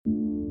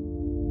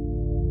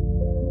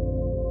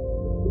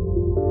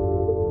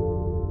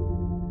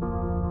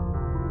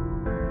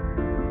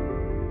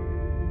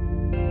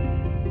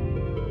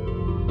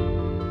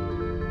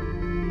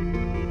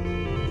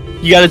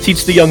You gotta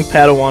teach the young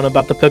Padawan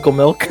about the pickle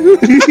milk.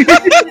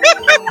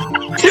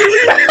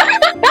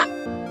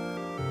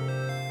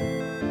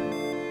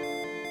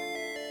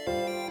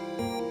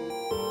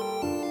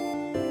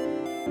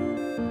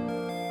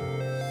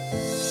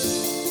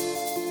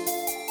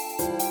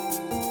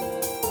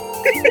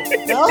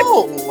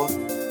 No!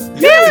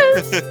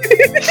 Yes!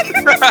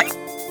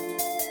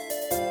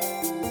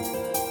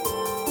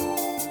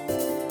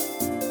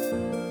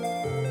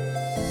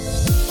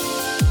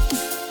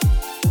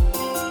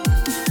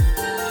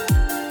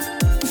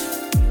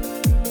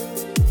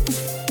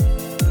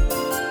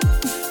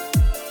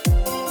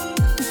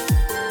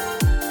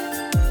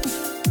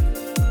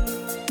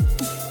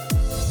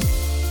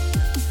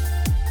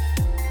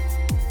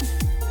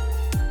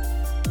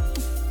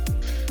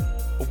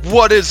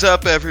 What is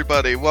up,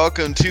 everybody?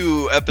 Welcome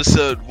to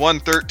episode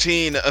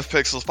 113 of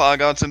Pixels,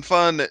 Polygons, and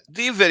Fun,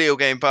 the video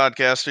game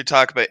podcast. We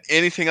talk about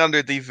anything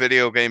under the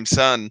video game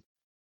sun.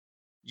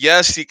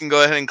 Yes, you can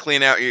go ahead and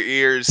clean out your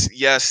ears.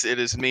 Yes, it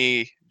is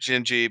me,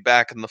 Gingy,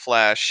 back in the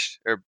flesh.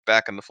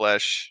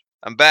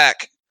 I'm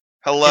back.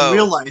 Hello. In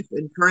real life,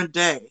 in current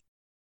day.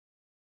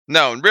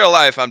 No, in real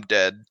life, I'm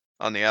dead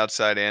on the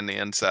outside and the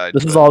inside.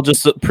 This is all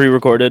just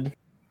pre-recorded.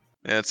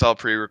 Yeah, it's all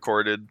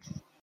pre-recorded.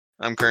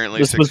 I'm currently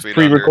This 6 was feet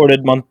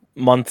pre-recorded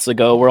months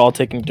ago. We're all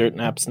taking dirt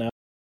naps now.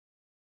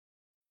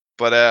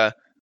 But,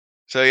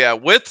 so yeah,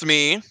 with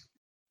me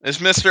is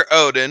Mr.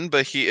 Odin,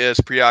 but he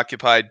is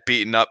preoccupied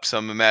beating up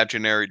some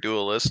imaginary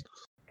duelist.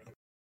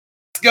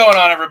 What's going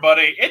on,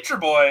 everybody? It's your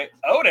boy,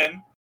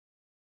 Odin.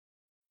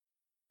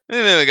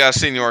 And then we got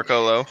Senor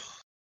Colo.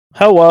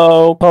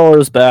 Hello,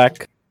 Colo's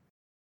back.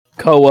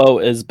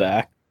 Kowo is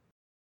back.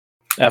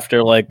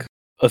 After, like,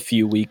 a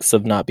few weeks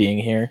of not being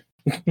here.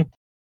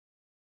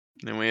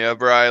 And we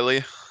have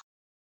Riley.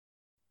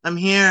 I'm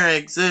here, I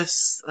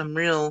exist, I'm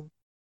real.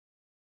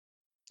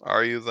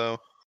 Are you, though?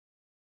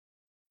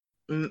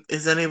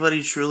 Is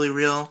anybody truly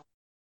real?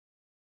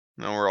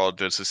 No, we're all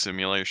just a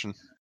simulation.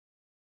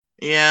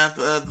 Yeah,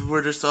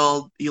 we're just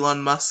all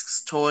Elon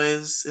Musk's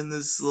toys in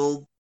this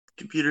little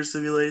computer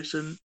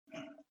simulation.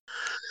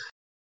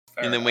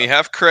 And then we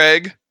have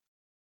Craig.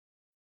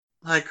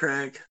 Hi,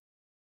 Craig.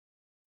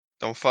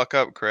 Don't fuck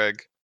up,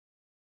 Craig.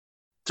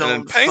 Don't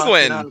and then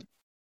Penguin.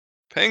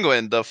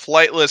 Penguin, the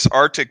flightless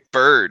Arctic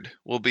bird,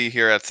 will be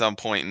here at some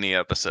point in the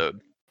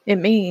episode. It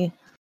me.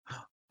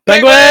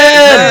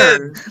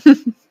 Penguin!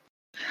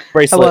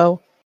 Bracelet. Hello.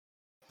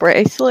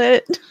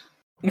 Bracelet.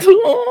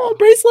 Oh,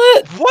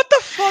 bracelet! What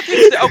the fuck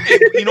is that? Okay,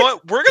 you know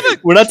what?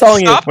 We're not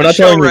telling you. Stop We're the not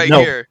show telling you. right No.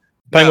 here.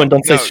 Penguin,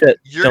 don't say shit.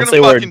 You're Don't gonna say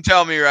a fucking word.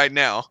 tell me right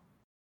now.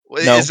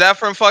 No. Is that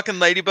from fucking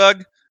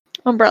Ladybug?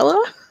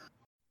 Umbrella.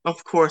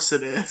 Of course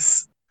it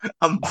is. Oh,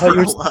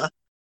 Umbrella.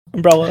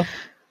 Umbrella.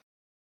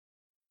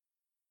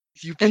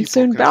 You And people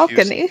soon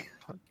confuse me. balcony.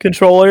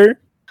 Controller.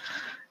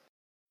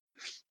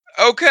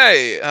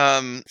 Okay,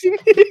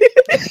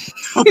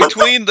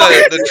 between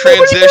the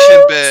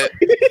transition bit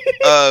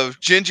of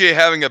Gingy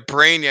having a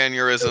brain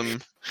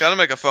aneurysm, gotta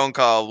make a phone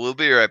call. We'll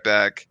be right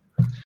back.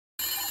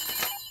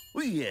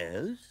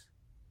 Yes,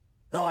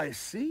 I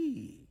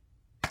see.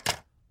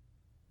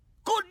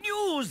 Good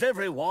news,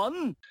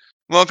 everyone!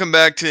 Welcome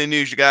back to the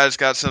news. You guys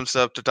got some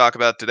stuff to talk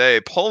about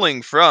today.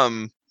 Polling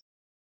from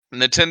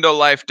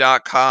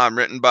NintendoLife.com,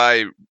 written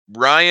by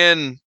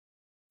Ryan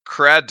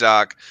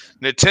Craddock.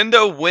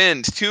 Nintendo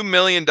wins $2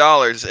 million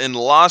in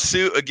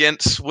lawsuit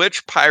against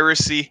Switch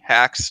piracy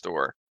hack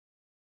store.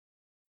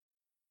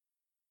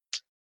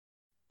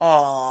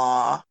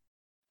 Aww.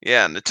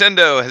 Yeah,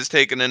 Nintendo has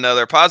taken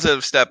another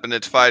positive step in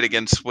its fight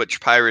against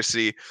Switch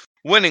piracy,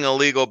 winning a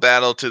legal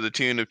battle to the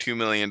tune of $2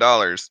 million.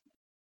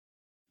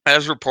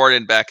 As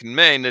reported back in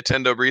May,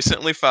 Nintendo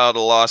recently filed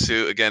a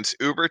lawsuit against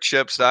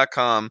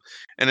UberChips.com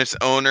and its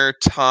owner,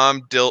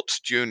 Tom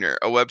Dilts Jr.,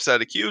 a website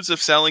accused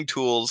of selling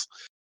tools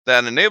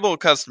that enable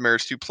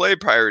customers to play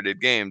pirated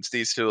games.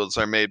 These tools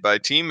are made by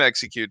Team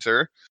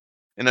Executor,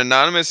 an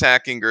anonymous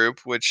hacking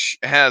group which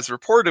has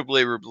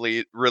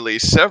reportedly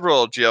released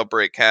several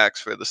jailbreak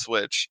hacks for the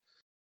Switch.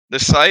 The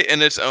site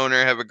and its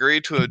owner have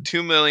agreed to a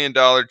 $2 million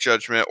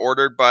judgment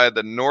ordered by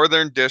the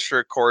Northern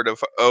District Court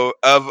of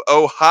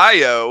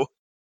Ohio.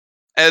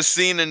 As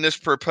seen in this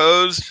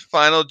proposed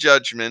final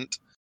judgment,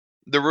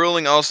 the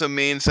ruling also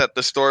means that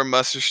the store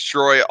must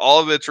destroy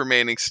all of its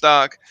remaining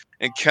stock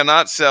and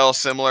cannot sell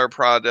similar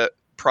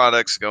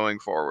products going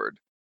forward.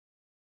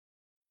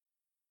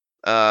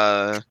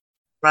 Ride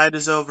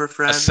is over,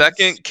 friends. A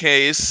second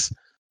case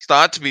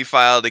thought to be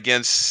filed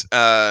against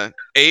 8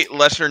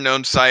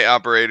 lesser-known site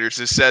operators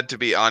is said to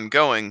be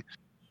ongoing.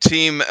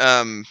 Team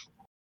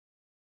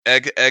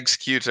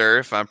Executor,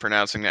 if I'm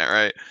pronouncing that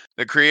right,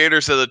 the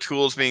creators of the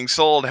tools being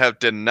sold have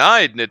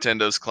denied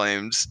Nintendo's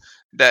claims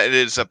that it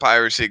is a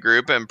piracy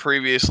group and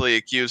previously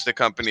accused the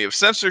company of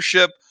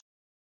censorship,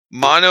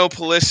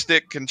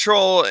 monopolistic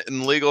control,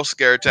 and legal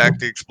scare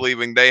tactics,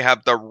 believing they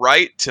have the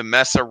right to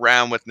mess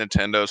around with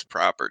Nintendo's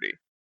property.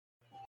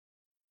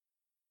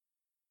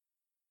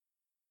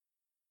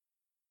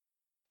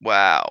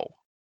 Wow.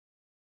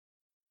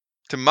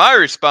 To my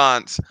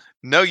response,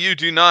 No, you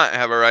do not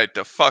have a right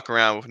to fuck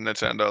around with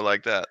Nintendo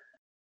like that.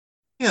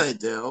 Yeah, they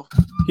do.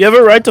 You have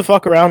a right to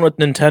fuck around with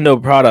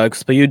Nintendo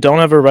products, but you don't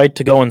have a right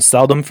to go and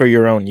sell them for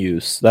your own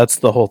use. That's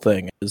the whole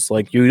thing. Is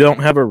like you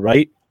don't have a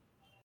right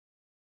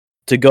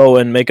to go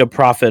and make a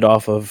profit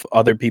off of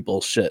other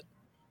people's shit.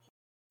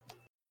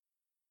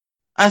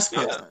 I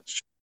suppose Yeah. that's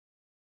true.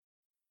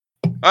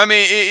 I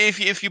mean,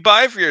 if you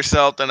buy for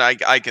yourself, then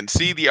I can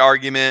see the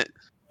argument,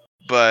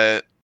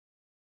 but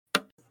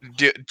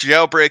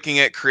jailbreaking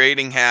it,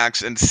 creating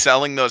hacks, and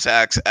selling those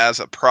hacks as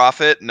a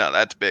profit, no,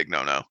 that's big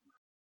no.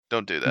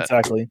 Don't do that.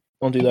 Exactly.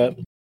 Don't do that.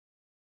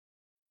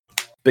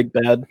 Big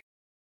bad.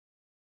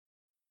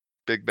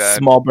 Big bad.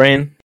 Small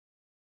brain.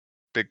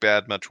 Big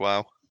bad, much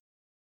wow.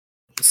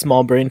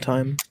 Small brain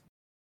time.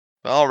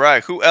 All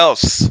right, who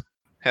else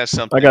has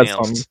something I got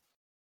else? something.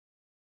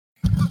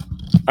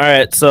 All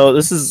right, so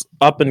this is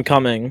up and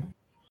coming.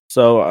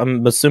 So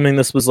I'm assuming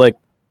this was like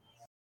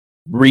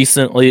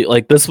recently,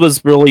 like this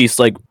was released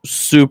like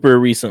super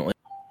recently.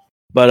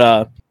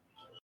 But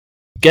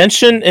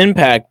Genshin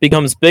Impact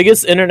becomes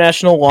biggest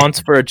international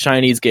launch for a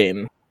Chinese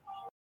game.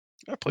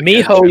 I played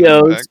Genshin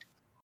MiHoYo's Impact.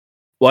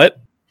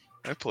 what?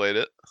 I played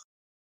it.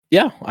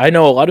 Yeah, I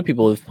know a lot of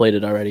people have played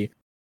it already.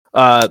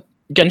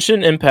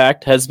 Genshin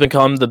Impact has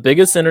become the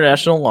biggest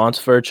international launch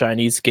for a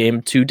Chinese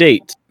game to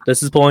date.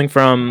 This is pulling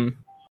from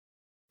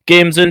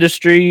Games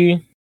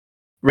Industry,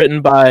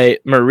 written by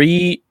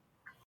Marie.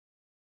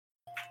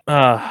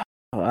 I'm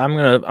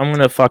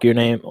gonna fuck your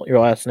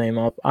last name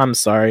up. I'm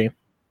sorry,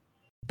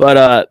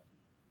 but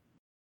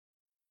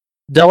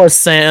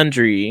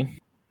Delisandre.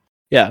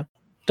 Yeah,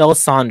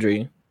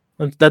 Delisandre.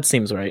 That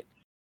seems right.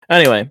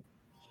 Anyway,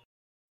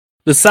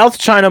 the South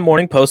China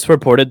Morning Post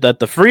reported that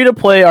the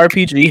free-to-play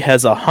RPG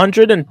has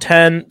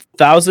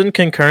 110,000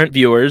 concurrent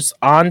viewers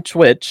on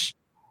Twitch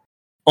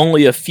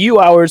only a few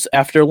hours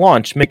after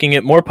launch, making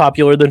it more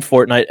popular than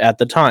Fortnite at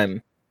the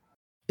time.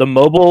 The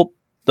mobile,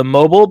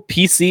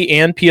 PC,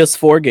 and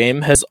PS4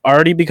 game has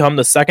already become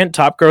the second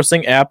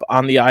top-grossing app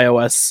on the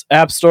iOS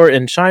App Store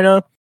in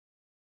China.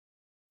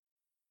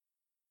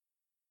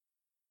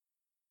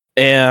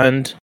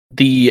 And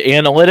the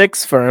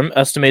analytics firm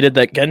estimated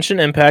that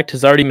Genshin Impact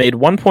has already made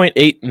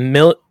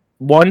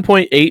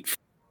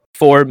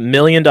 $1.84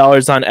 million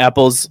on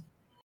Apple's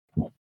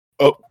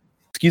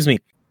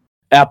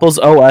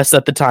OS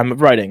at the time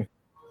of writing.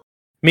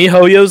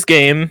 MiHoYo's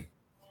game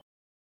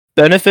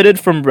benefited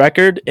from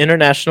record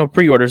international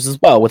pre-orders as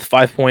well, with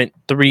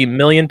 5.3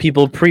 million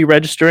people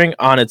pre-registering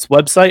on its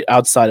website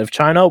outside of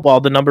China, while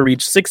the number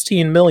reached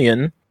 16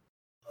 million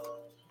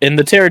in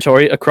the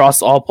territory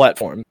across all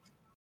platforms.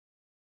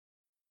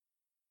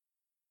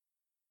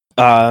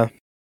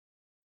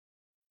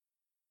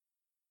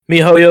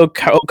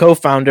 MiHoYo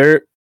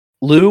co-founder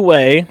Lu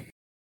Wei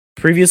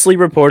previously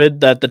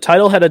reported that the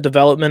title had a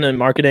development and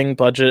marketing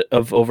budget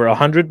of over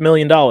 $100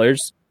 million.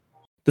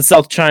 The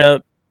South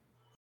China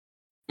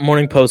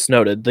Morning Post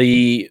noted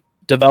the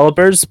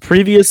developers'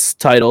 previous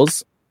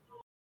titles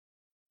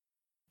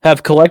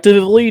have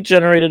collectively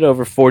generated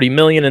over 40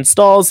 million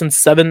installs and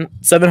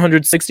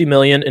 760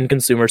 million in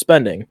consumer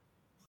spending.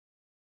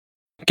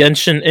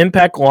 Genshin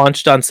Impact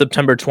launched on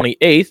September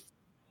 28th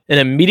and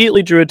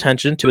immediately drew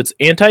attention to its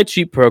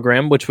anti-cheat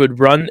program, which would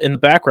run in the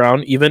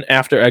background even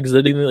after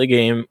exiting the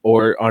game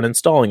or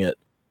uninstalling it.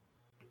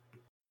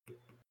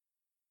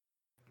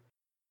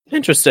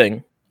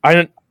 Interesting.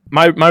 My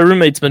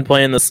roommate's been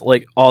playing this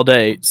like all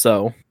day,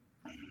 so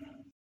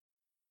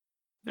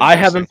I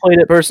haven't played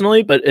it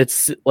personally, but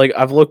it's like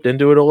I've looked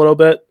into it a little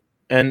bit,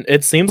 and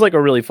it seems like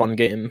a really fun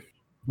game,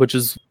 which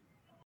is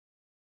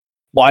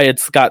why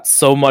it's got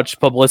so much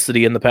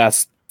publicity in the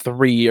past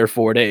 3 or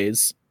 4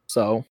 days.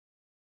 So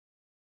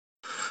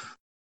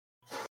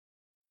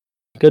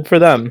good for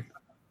them.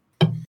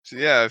 So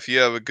yeah, if you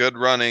have a good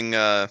running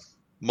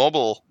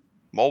mobile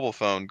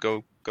phone,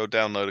 go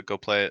download it, go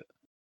play it.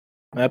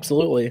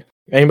 Absolutely.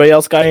 Anybody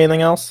else got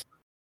anything else?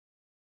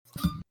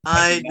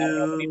 I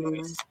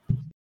do.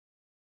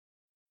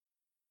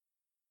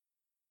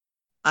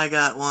 I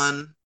got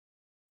one.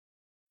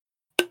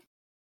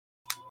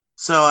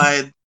 So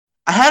I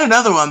had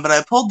another one, but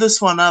I pulled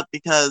this one up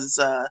because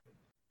I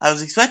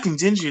was expecting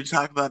Gingy to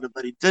talk about it,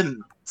 but he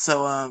didn't.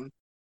 So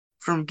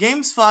from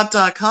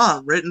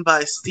GameSpot.com, written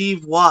by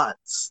Steve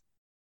Watts.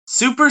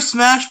 Super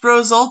Smash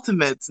Bros.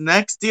 Ultimate's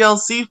next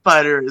DLC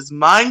fighter is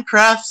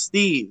Minecraft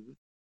Steve.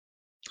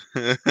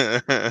 I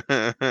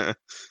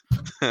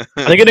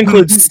think it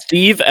includes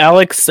Steve,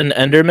 Alex, and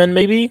Enderman,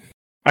 maybe?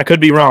 I could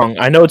be wrong.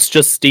 I know it's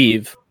just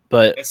Steve,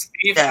 but It's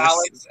Steve, Yes,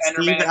 Alex,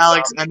 Enderman, Steve, and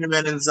Alex, Zombie.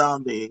 Enderman, and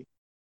Zombie.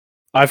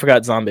 I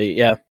forgot Zombie,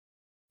 yeah.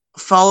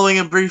 Following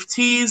a brief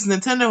tease,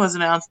 Nintendo has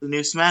announced the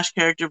new Smash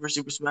character for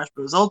Super Smash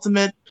Bros.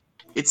 Ultimate.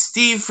 It's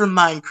Steve from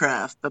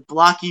Minecraft, the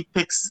blocky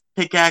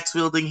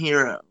pickaxe-wielding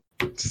hero.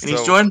 And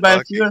he's joined by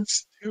a few.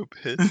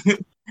 Stupid.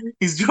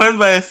 He's joined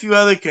by a few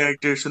other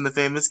characters from the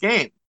famous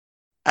game.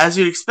 As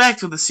you'd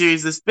expect with a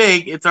series this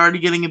big, it's already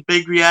getting a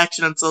big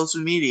reaction on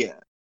social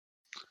media.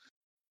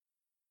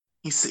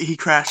 He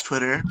crashed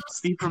Twitter.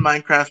 Steve from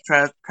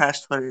Minecraft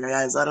crashed Twitter,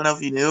 guys. I don't know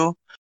if you knew,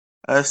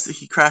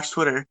 He crashed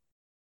Twitter.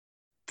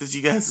 Did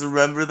you guys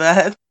remember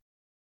that?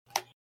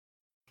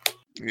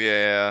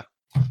 Yeah.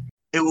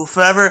 It will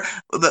forever.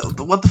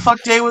 What the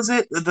fuck day was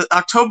it?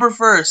 October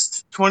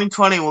 1st,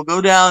 2020 will go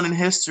down in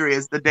history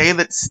as the day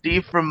that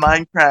Steve from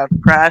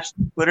Minecraft crashed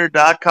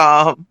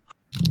Twitter.com.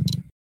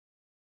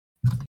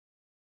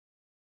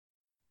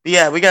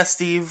 Yeah, we got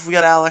Steve, we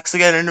got Alex, we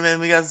got Enderman,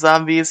 we got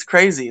zombies.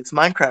 Crazy. It's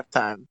Minecraft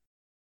time.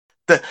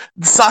 The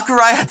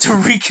Sakurai had to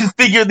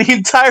reconfigure the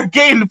entire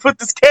game to put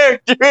this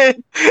character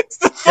in. It's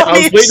the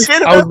funniest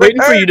shit I was I've waiting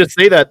ever for heard. you to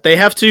say that. They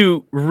have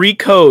to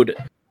recode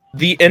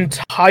the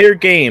entire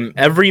game,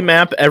 every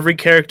map, every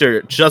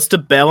character, just to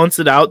balance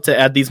it out to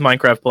add these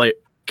Minecraft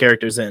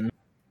characters in.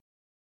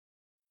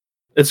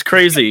 It's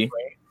crazy.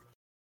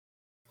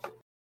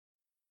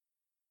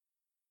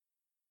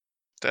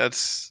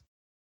 That's...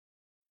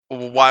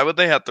 Why would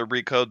they have to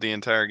recode the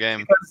entire game?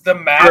 Because the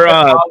map For,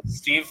 and how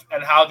Steve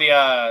and how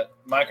the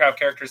Minecraft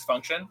characters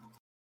function,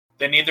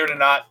 they need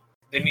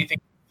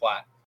things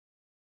flat.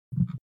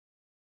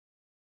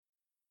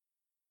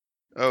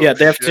 Oh, Yeah,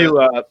 they have shit.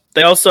 to.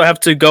 They also have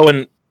to go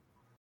and.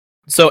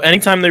 So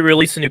anytime they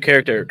release a new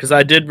character, because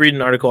I did read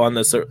an article on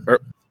this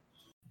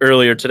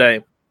earlier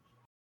today.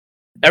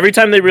 Every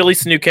time they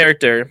release a new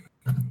character,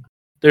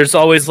 there's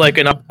always like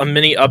a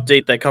mini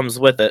update that comes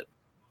with it,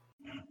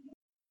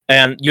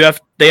 and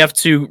they have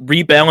to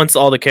rebalance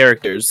all the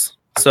characters.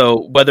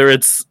 So whether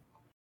it's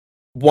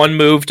one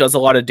move does a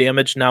lot of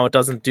damage, now it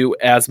doesn't do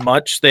as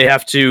much. They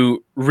have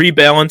to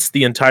rebalance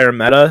the entire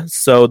meta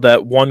so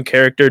that one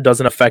character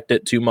doesn't affect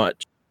it too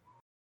much.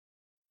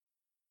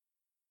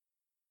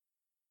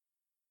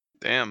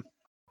 Damn.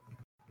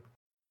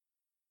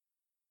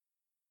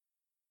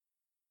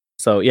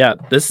 So yeah,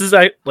 this is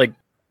like,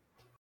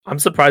 I'm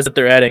surprised that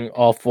they're adding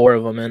all 4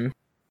 of them in.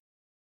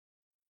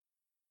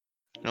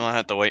 You'll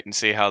have to wait and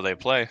see how they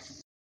play.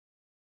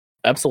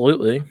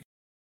 Absolutely.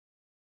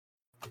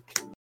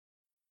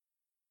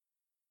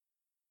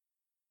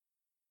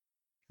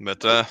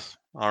 But,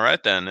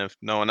 alright then, if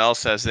no one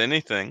else has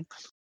anything.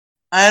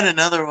 I had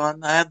another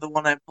one. I had the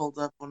one I pulled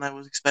up when I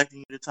was expecting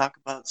you to talk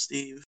about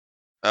Steve.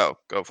 Oh,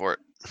 go for it.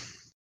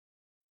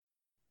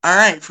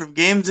 Alright, from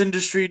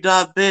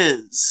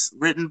GamesIndustry.biz,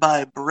 written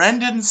by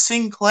Brendan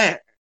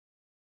Sinclair.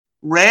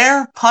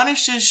 Rare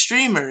punishes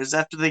streamers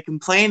after they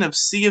complain of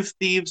Sea of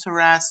Thieves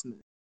harassment.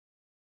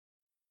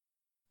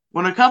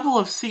 When a couple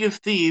of Sea of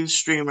Thieves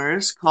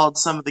streamers called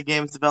some of the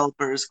game's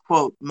developers,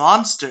 quote,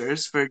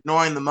 monsters for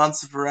ignoring the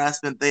months of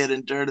harassment they had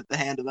endured at the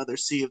hand of other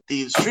Sea of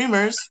Thieves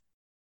streamers,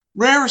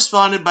 Rare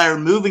responded by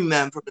removing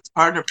them from its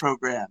partner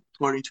program,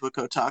 according to a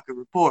Kotaku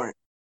report.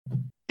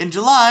 In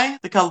July,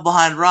 the couple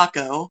behind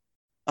Rocco,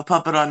 a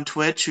puppet on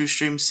Twitch who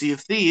streams Sea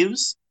of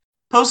Thieves,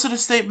 posted a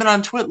statement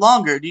on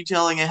TwitLonger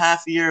detailing a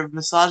half year of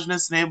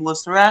misogynist and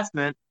ableist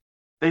harassment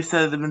they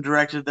said had been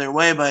directed their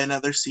way by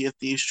another Sea of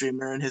Thieves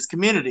streamer in his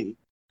community,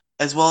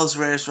 as well as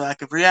Rare's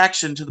lack of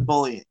reaction to the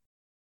bullying.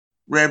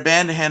 Rare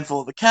banned a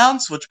handful of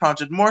accounts, which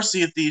prompted more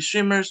Sea of Thieves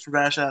streamers to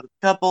rash out at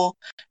the couple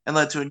and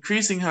led to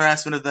increasing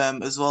harassment of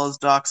them, as well as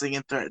doxing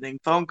and threatening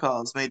phone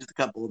calls made to the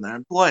couple and their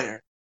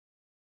employer.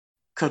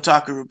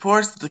 Kotaku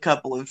reports that the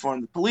couple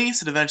informed the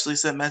police and eventually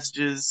sent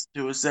messages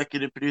to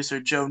executive producer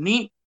Joe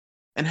Neat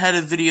and head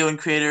of video and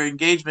creator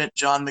engagement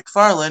John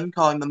McFarlane,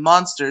 calling them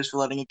monsters for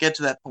letting it get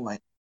to that point.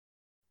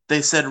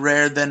 They said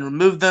Rare then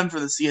removed them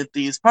from the Sea of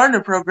Thieves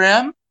partner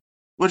program,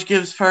 which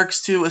gives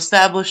perks to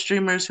established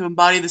streamers who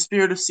embody the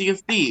spirit of Sea of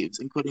Thieves,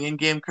 including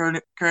in-game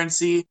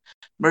currency,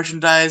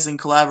 merchandise, and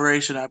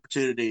collaboration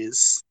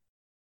opportunities.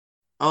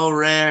 Oh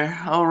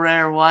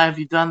Rare, why have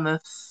you done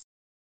this?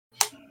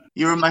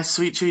 You were my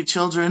sweet, sweet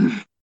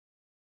children.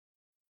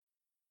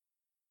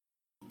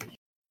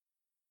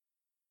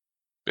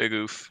 Big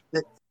oof.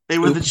 They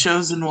were the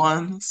chosen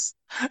ones.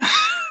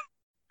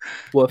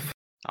 Woof.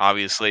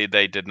 Obviously,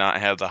 they did not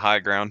have the high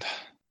ground.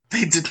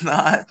 They did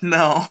not,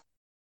 no.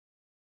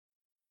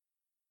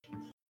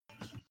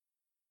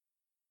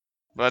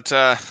 But,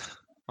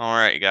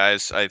 alright,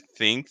 guys. I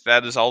think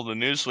that is all the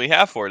news we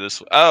have for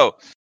this. Oh!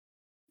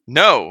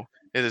 No!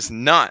 It is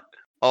not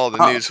all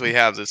the news we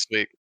have this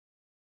week.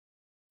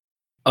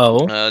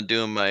 Oh.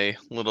 Doing my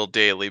little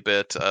daily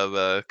bit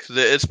of, 'cause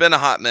it's been a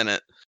hot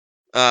minute.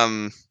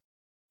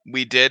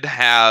 We did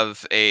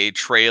have a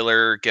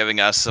trailer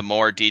giving us some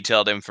more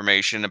detailed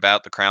information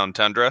about the Crown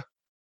Tundra.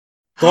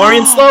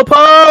 Glorian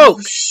Oh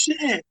Slowpoke!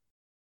 shit!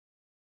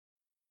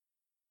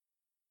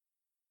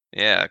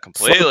 Yeah,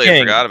 completely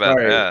Slowking, forgot about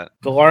sorry. that.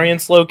 Galarian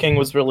Slowking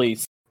was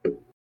released.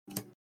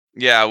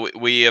 Yeah,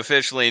 we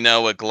officially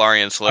know what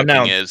Galarian Slowking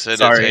Announced, is. It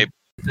sorry.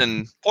 is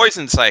a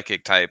poison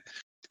psychic type.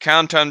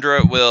 Crown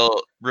Tundra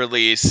will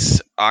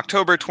release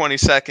October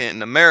 22nd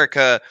in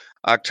America,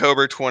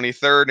 October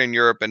 23rd in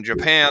Europe and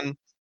Japan,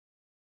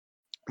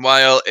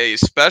 while a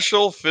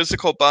special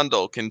physical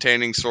bundle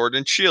containing Sword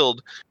and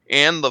Shield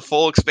and the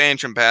full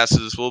expansion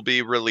passes will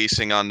be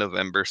releasing on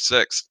November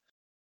 6th.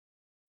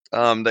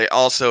 They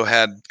also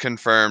had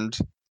confirmed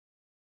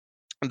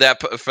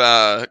that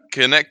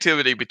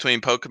connectivity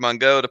between Pokemon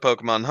Go to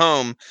Pokemon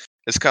Home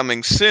is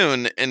coming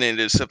soon, and it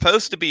is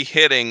supposed to be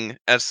hitting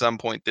at some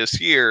point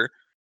this year.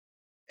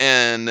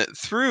 And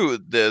through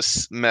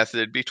this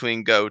method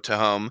between Go to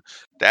Home,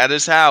 that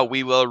is how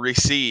we will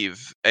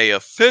receive a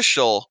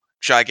official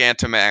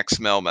Gigantamax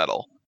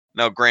Melmetal.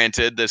 Now,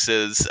 granted, this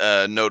is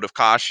a note of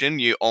caution.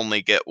 You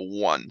only get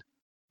one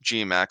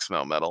G-Max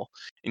Melmetal,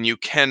 and you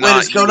cannot...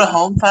 Wait, is Go to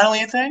Home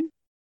finally a thing?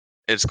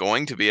 It's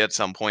going to be at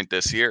some point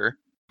this year.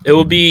 It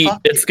will be.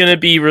 It's going to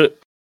be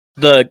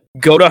the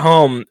Go to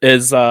Home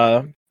is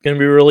going to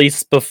be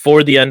released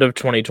before the end of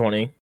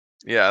 2020.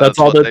 Yeah, that's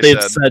all what that they've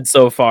said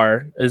so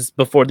far is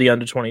before the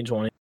end of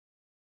 2020.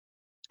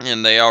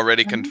 And they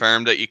already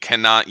confirmed that you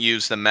cannot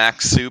use the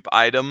Max Soup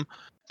item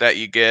that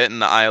you get in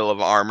the Isle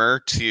of Armor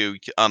to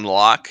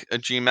unlock a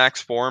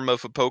G-Max form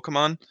of a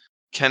Pokemon.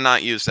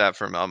 Cannot use that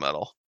for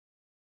Melmetal.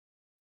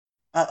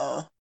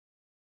 Uh-oh.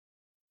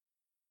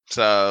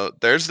 So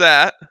there's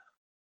that.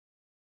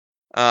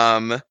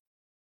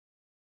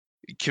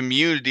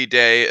 Community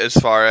Day, as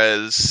far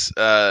as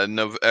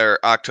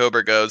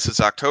October goes, is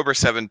October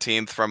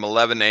 17th from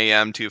 11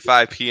 a.m. to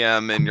 5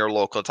 p.m. in your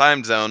local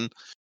time zone.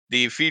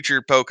 The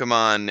featured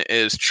Pokemon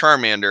is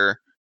Charmander,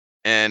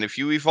 and if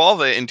you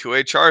evolve it into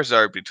a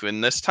Charizard between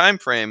this time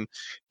frame,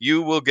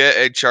 you will get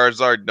a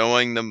Charizard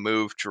knowing the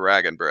move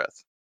Dragon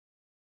Breath.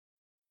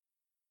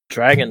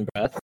 Dragon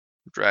Breath.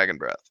 Dragon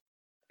Breath.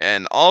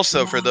 And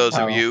also, for those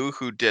of you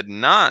who did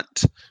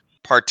not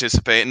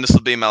participate, and this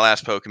will be my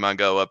last Pokemon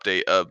Go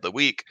update of the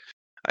week,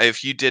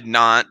 if you did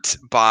not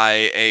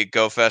buy a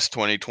GoFest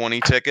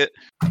 2020 ticket,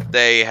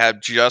 they have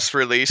just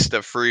released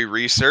a free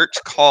research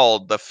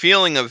called The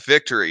Feeling of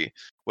Victory,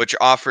 which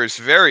offers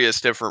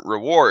various different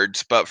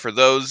rewards. But for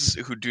those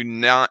who did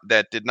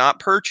not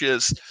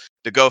purchase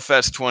the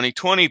GoFest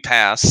 2020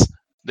 pass,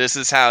 this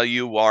is how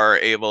you are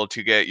able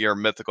to get your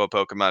mythical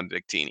Pokemon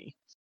Victini.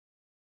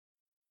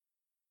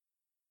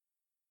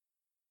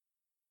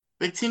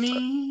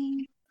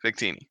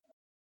 Victini.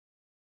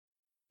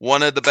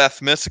 One of the Beth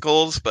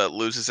Mysticals, but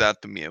loses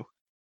out to Mew.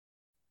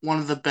 One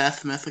of the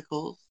Beth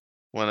Mythicals?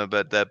 One of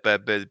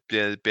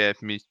the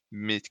Beth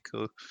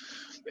Mystical.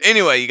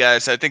 Anyway, you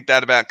guys, I think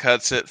that about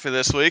cuts it for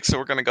this week, so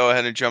we're going to go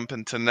ahead and jump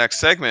into the next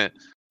segment.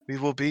 We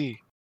will be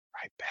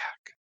right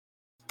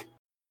back.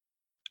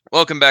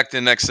 Welcome back to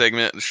the next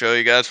segment of the show,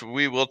 you guys.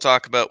 We will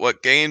talk about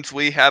what games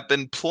we have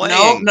been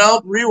playing.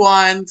 Nope,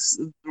 rewind.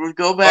 We'll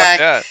go back.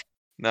 Fuck that.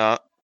 No.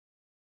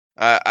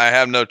 I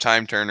have no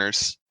time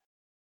turners.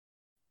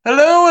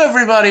 Hello,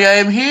 everybody. I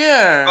am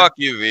here. Fuck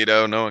you,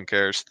 Vito. No one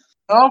cares.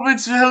 Oh,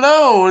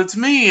 hello. It's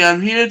me.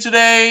 I'm here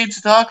today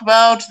to talk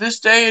about this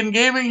day in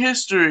gaming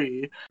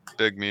history.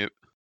 Big mute.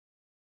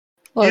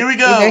 Look, Here we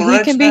go. Either he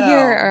right can now. be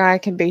here or I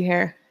can be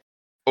here.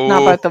 Oh.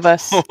 Not both of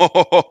us.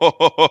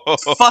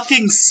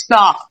 Fucking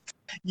stop.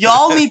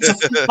 Y'all need to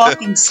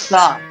fucking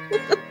stop.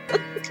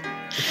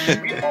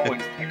 We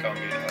always pick on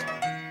Vito.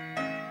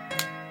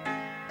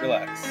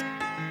 Relax.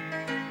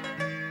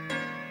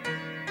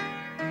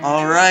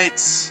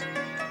 Alright.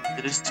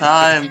 It is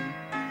time.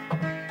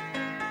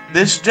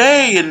 This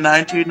day in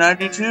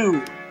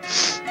 1992,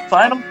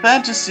 Final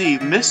Fantasy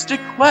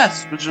Mystic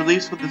Quest was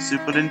released for the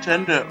Super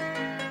Nintendo.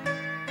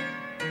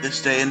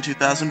 This day in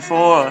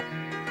 2004,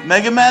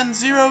 Mega Man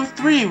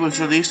 03 was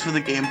released for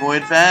the Game Boy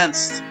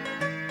Advance.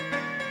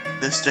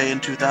 This day in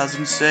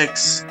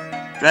 2006,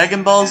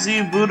 Dragon Ball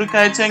Z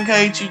Budokai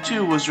Tenkaichi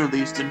 2 was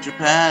released in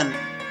Japan.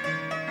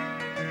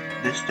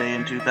 This day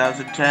in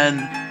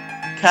 2010,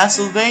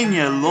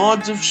 Castlevania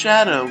Lords of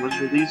Shadow was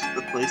released for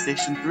the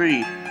PlayStation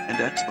 3 and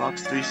Xbox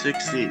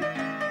 360.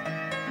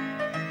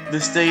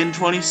 This day in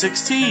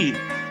 2016,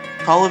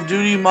 Call of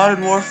Duty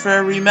Modern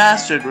Warfare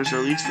Remastered was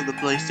released for the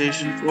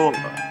PlayStation 4.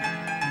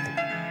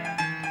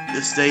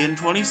 This day in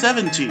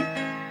 2017,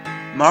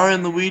 Mario &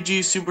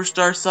 Luigi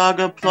Superstar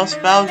Saga plus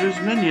Bowser's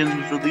Minions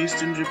was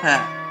released in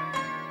Japan.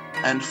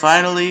 And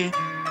finally,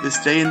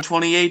 this day in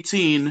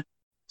 2018,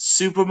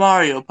 Super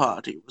Mario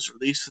Party was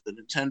released for the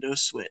Nintendo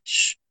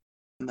Switch.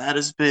 And that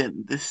has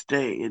been this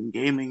day in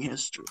gaming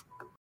history.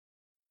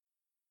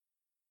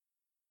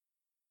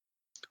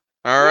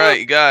 Alright,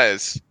 you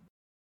guys.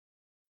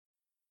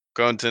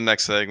 Going to the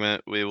next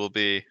segment. We will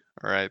be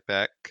right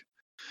back.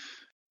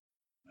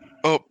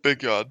 Oh, big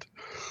God.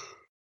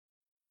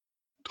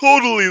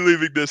 Totally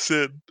leaving this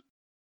in.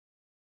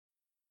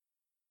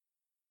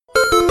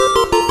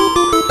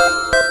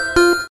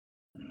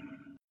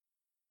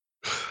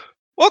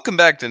 Welcome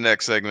back to the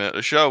next segment of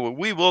the show, where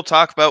we will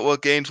talk about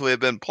what games we have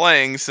been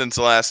playing since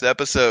the last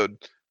episode.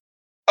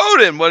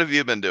 Odin, what have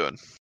you been doing?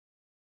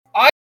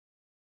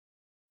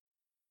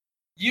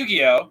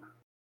 Yu-Gi-Oh!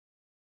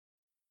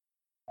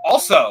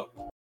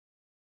 Also,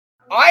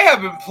 I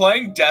have been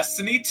playing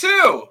Destiny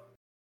 2!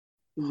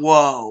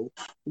 Whoa.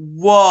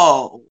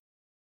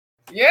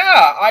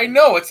 Yeah, I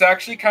know, it's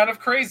actually kind of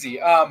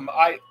crazy.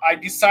 I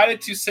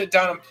decided to sit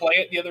down and play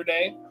it the other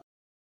day.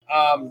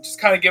 Just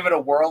kind of give it a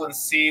whirl and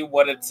see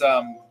what it's,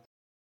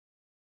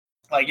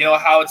 like, you know,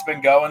 how it's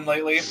been going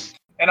lately.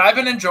 And I've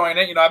been enjoying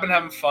it, you know, I've been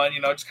having fun,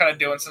 you know, just kind of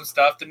doing some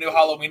stuff. The new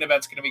Halloween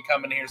event's going to be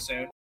coming here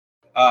soon,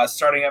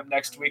 starting up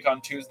next week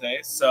on Tuesday.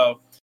 So,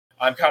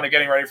 I'm kind of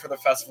getting ready for the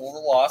Festival of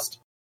the Lost.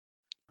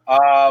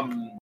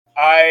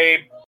 I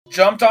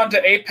jumped onto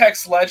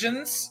Apex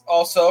Legends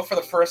also for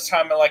the first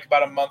time in like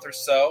about a month or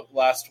so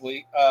last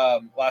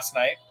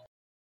night.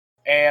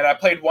 And I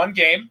played one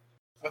game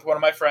with one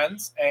of my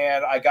friends,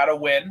 and I got a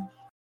win.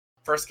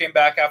 First game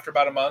back after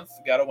about a month,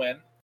 got a win.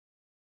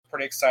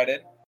 Pretty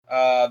excited.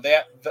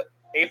 The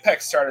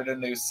Apex started a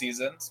new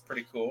season. It's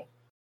pretty cool.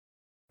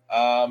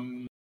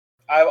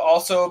 I've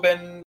also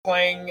been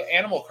playing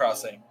Animal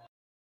Crossing.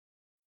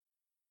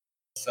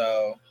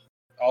 So,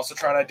 also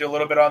trying to do a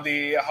little bit on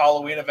the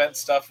Halloween event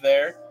stuff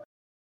there.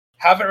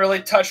 Haven't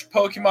really touched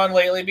Pokemon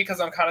lately because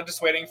I'm kind of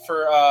just waiting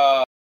for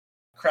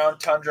Crown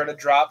Tundra to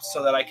drop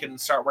so that I can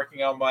start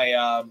working on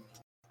my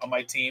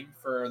team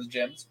for the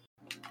gyms.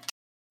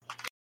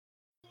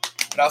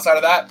 But outside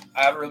of that,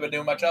 I haven't really been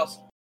doing much else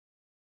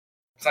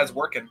besides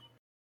working.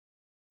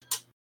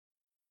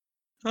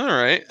 All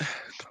right.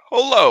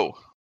 Holo,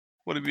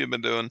 what have you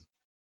been doing?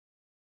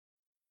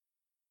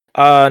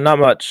 Not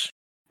much.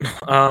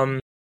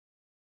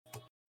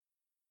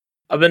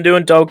 I've been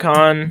doing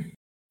Dokkan.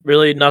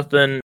 Really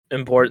nothing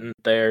important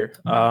there.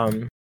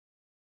 I've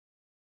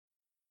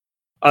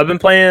been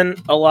playing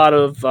a lot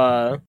of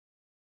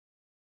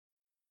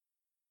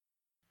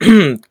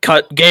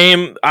cut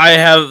game. I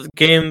have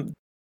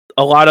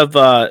a lot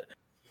of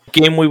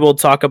game we will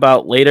talk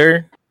about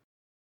later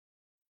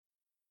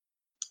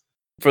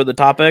for the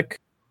topic.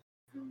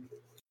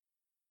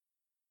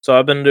 So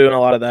I've been doing a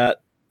lot of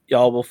that.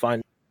 Y'all will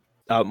find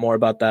out more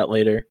about that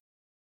later.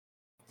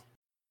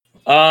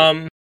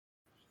 Not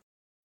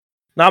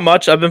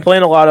much. I've been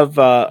playing a lot of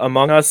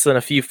Among Us and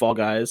a few Fall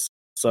Guys.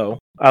 So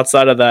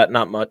outside of that,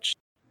 not much.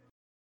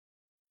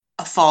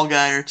 A Fall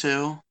Guy or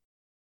two.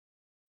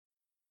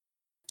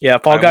 Yeah,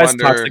 Fall I Guys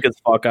wonder- toxic as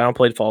fuck. I don't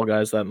play Fall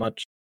Guys that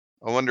much.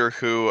 I wonder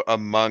who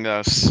among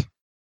us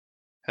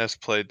has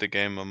played the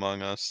game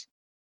Among Us.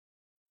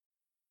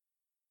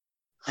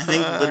 I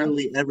think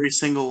literally every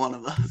single one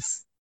of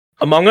us.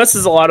 Among Us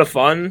is a lot of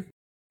fun.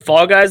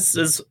 Fall Guys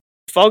is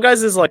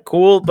like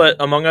cool, but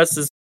Among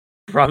Us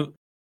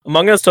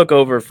took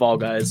over Fall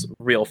Guys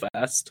real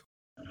fast.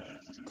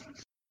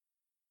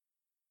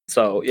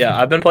 So yeah,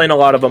 I've been playing a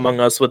lot of Among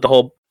Us with the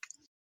whole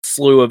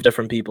slew of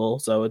different people,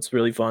 so it's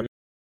really fun.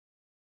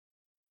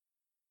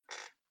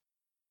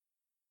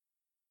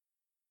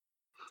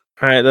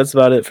 Alright, that's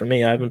about it for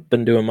me. I haven't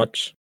been doing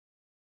much.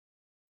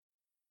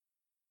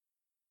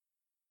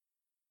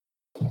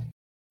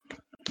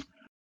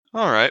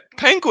 All right.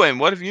 Penguin,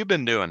 what have you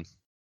been doing?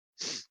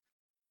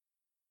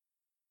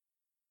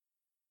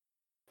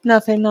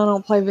 Nothing. I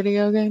don't play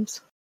video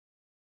games.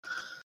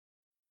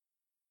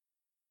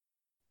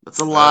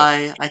 That's a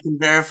lie. I can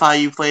verify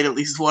you played at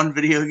least one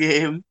video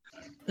game.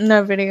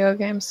 No video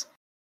games.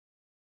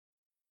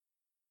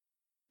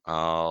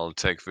 I'll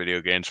take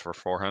video games for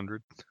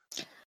 400.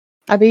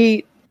 I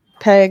beat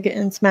Peg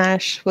in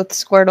Smash with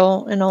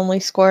Squirtle and only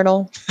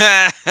Squirtle.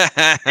 Hey,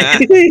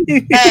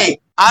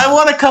 I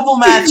won a couple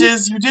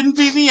matches. You didn't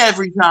beat me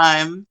every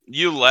time.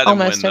 You let him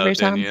Almost win, though, every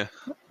didn't time. you?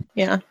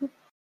 Yeah.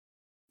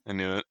 I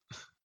knew it.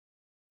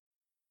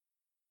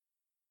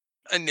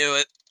 I knew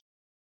it.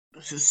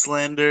 This is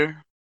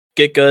slander.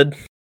 Get good.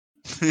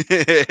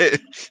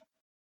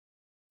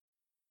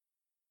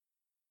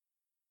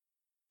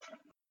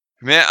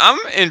 Man, I'm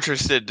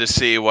interested to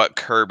see what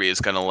Kirby is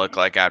going to look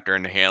like after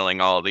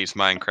inhaling all of these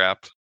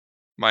Minecraft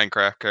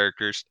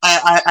characters.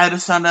 I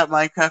just found out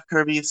Minecraft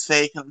Kirby is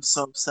fake, and I'm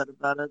so upset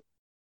about it.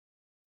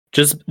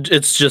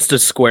 It's just a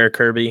square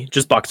Kirby.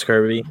 Just box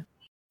Kirby.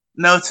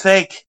 No, it's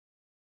fake.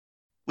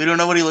 We don't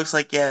know what he looks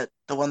like yet.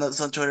 The one that's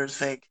on Twitter is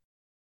fake.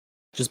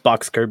 Just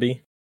box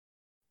Kirby.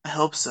 I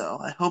hope so.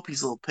 I hope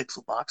he's a little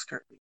pixel box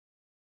Kirby.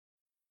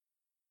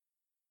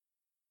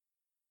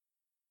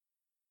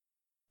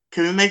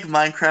 Can we make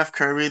Minecraft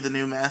Kirby the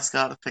new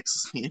mascot of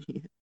Pixels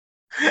Media?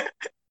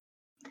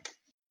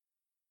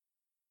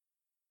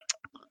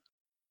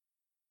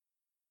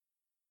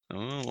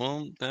 Oh,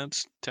 well,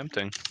 that's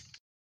tempting.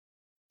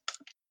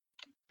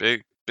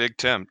 Big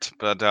tempt.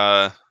 But,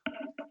 I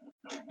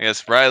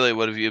guess, Riley,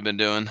 what have you been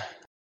doing?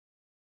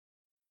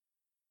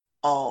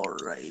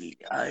 Alrighty,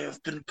 I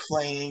have been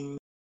playing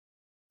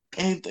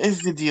a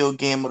video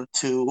game or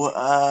two.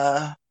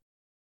 Are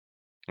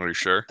you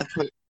sure?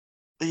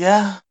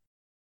 Yeah.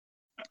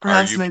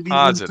 Perhaps you maybe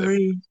positive? even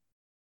 3.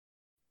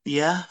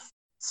 Yeah.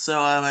 So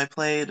I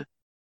played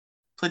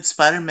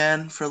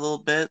Spider-Man for a little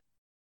bit.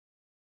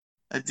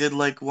 I did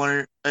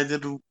one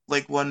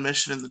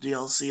mission in the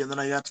DLC, and then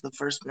I got to the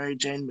first Mary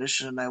Jane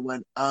mission, and I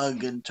went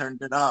ugh and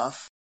turned it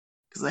off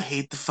because I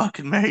hate the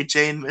fucking Mary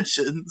Jane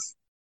missions.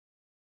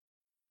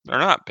 They're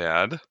not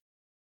bad.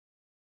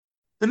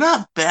 They're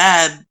not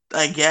bad,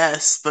 I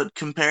guess, but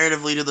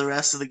comparatively to the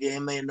rest of the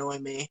game, they annoy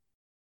me.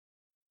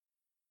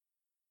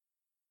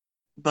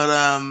 But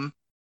yeah,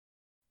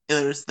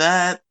 there's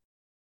that.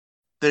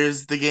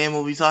 There's the game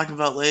we'll be talking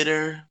about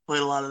later.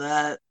 Played a lot of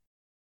that.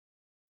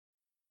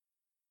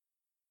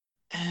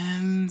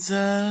 And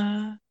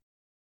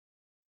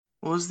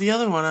what was the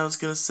other one I was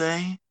gonna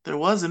say? There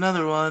was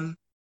another one.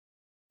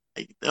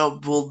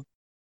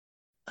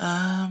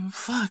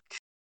 Fuck.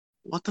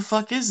 What the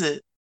fuck is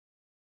it?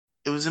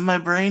 It was in my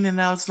brain and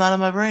now it's not in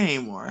my brain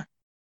anymore.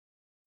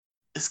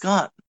 It's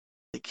gone.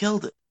 They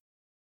killed it.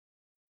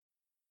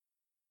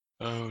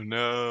 Oh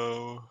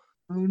no.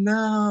 Oh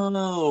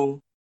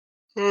no.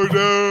 Oh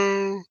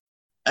no.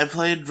 I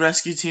played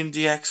Rescue Team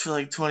DX for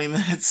like 20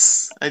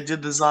 minutes. I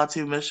did the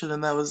Zatu mission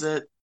and that was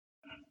it.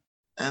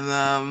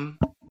 And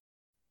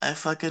I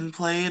fucking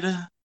played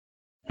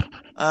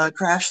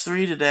Crash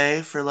 3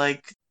 today for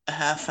like a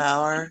half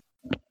hour.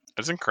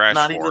 Isn't Crash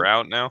Not 4 even-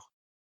 out now?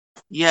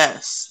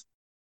 Yes.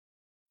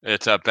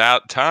 It's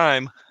about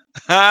time.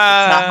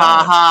 Ha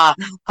ha ha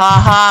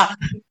ha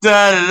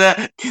da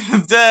da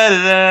da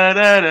da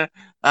da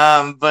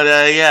da. But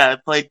yeah, I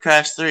played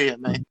Crash 3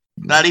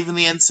 not even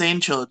the Insane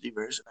Trilogy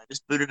version. I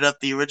just booted up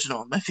the original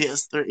on my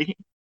PS3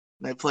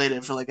 and I played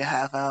it for like a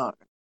half hour.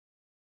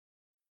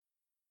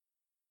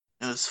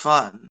 It was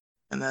fun,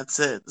 and that's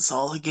it. It's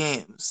all the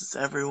games. It's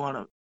every one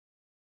of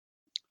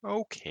them.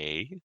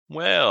 Okay.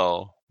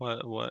 Well,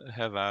 what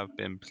have I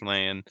been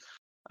playing?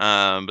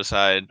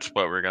 Besides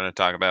what we're going to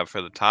talk about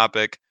for the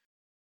topic.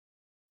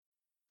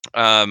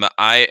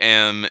 I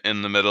am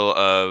in the middle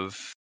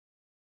of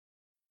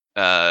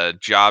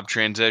job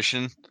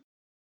transition.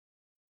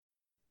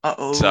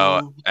 Uh-oh.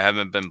 So I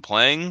haven't been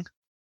playing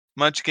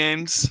much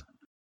games.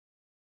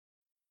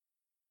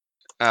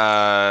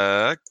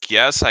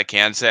 Yes, I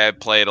can say I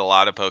played a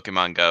lot of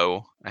Pokemon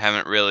Go. I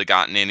haven't really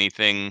gotten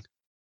anything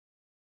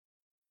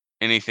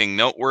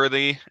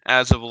noteworthy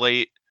as of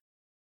late.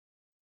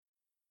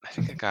 I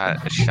think I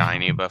got a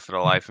shiny, but for the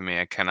life of me,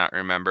 I cannot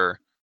remember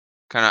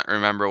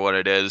what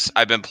it is.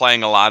 I've been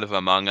playing a lot of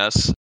Among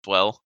Us as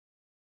well.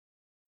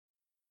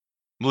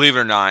 Believe it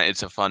or not,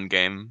 it's a fun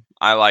game.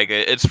 I like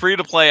it. It's free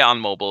to play on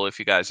mobile if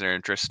you guys are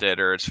interested,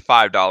 or it's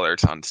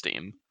 $5 on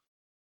Steam.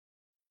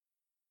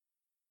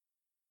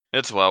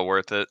 It's well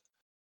worth it.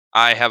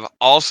 I have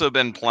also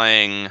been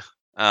playing.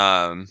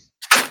 I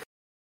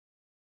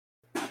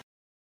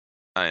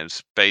am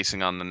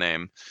spacing on the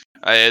name.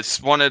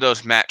 It's one of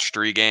those match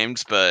 3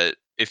 games, but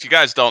if you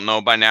guys don't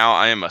know by now,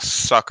 I am a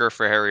sucker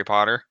for Harry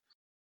Potter.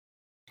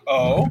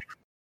 Oh,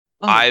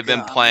 I've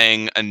been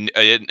playing.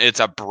 It's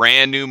a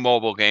brand new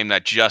mobile game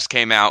that just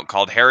came out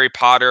called Harry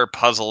Potter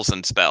Puzzles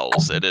and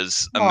Spells. It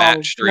is a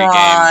match 3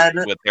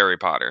 game with Harry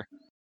Potter.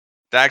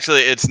 Actually,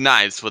 it's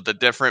nice with the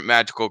different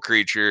magical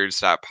creatures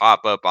that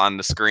pop up on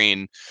the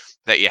screen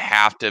that you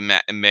have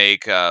to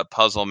make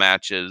puzzle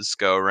matches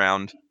go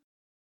around.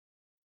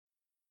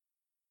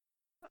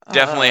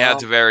 Definitely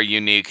has a very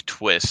unique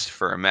twist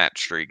for a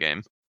match 3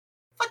 game.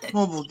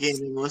 Mobile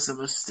gaming was a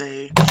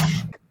mistake.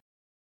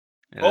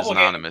 It is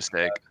not a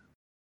mistake.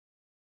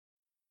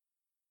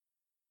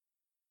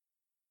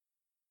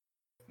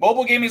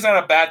 Mobile gaming is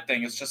not a bad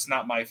thing. It's just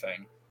not my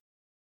thing.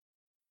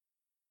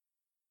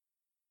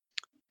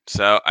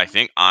 So I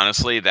think,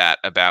 honestly, that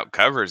about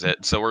covers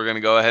it. So we're going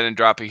to go ahead and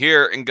drop it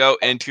here and go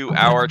into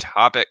our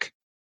topic.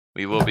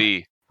 We will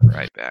be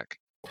right back.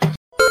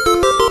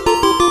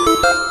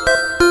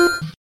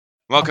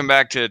 Welcome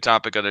back to the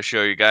topic of the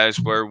show, you guys,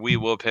 where we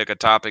will pick a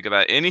topic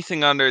about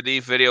anything under the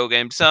video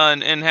game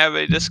sun and have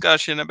a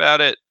discussion about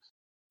it.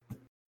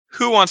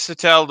 Who wants to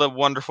tell the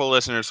wonderful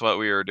listeners what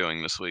we are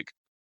doing this week?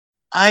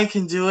 I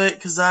can do it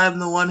because I'm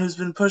the one who's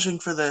been pushing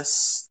for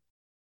this.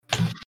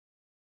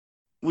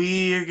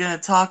 We are going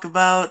to talk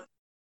about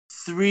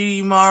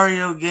 3D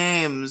Mario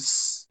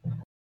games.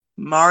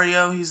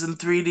 Mario, he's in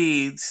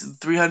 3D, it's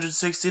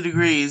 360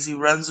 degrees. He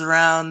runs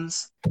around,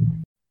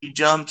 he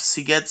jumps,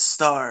 he gets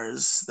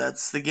stars.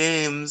 That's the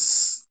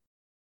games.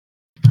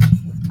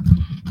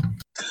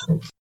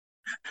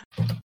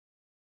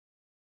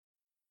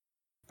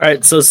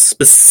 Alright, so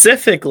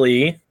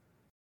specifically,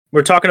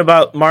 we're talking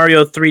about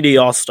Mario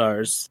 3D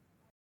All-Stars.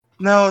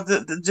 No,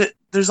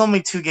 there's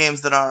only 2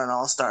 games that aren't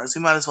All-Stars.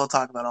 We might as well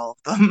talk about all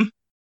of them.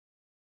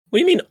 What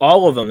do you mean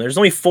all of them? There's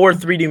only 4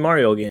 3D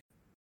Mario games.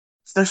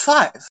 There's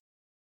 5.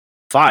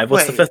 5?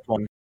 What's the Wait. 5th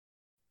one?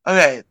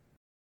 Okay.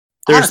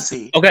 There's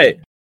Odyssey. Okay.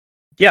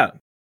 Yeah.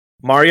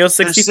 Mario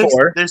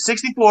 64. There's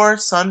 64,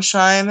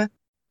 Sunshine,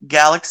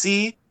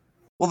 Galaxy.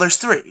 Well, there's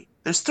 3.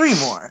 There's 3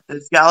 more.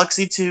 There's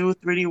Galaxy 2,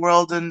 3D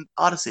World, and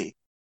Odyssey.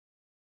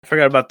 I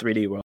forgot about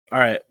 3D World.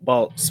 Alright,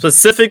 well,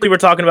 specifically we're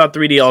talking about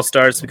 3D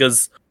All-Stars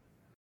because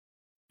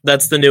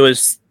that's the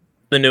newest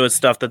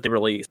stuff that they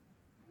released.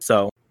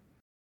 So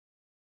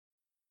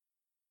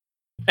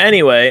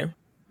anyway,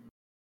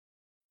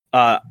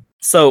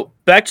 so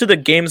back to the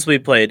games we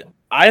played.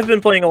 I've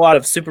been playing a lot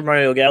of Super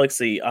Mario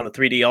Galaxy on the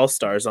 3D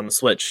All-Stars on the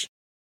Switch.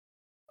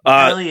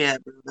 Hell yeah,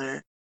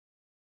 brother.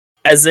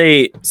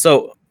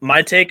 So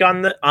my take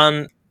on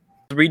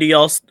 3D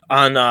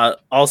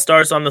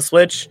All-Stars on the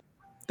Switch,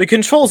 the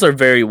controls are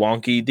very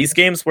wonky. These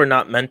games were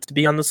not meant to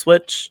be on the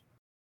Switch.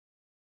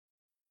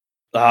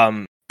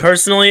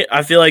 Personally,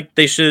 I feel like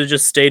they should have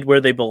just stayed where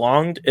they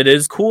belonged. It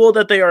is cool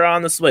that they are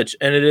on the Switch,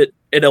 and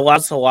it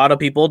allows a lot of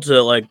people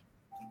to like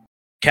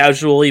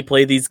casually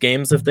play these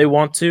games if they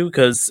want to,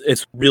 because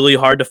it's really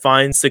hard to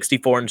find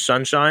 64 and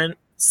Sunshine.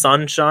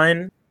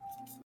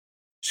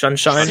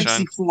 Sunshine.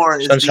 64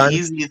 is Sunshine? the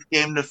easiest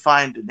game to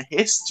find in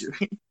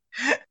history.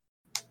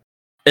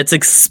 It's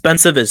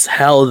expensive as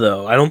hell,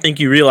 though. I don't think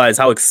you realize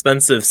how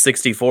expensive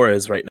 64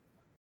 is right now.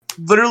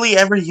 Literally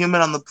every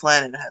human on the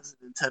planet has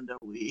a Nintendo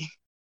Wii,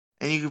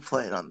 and you can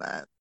play it on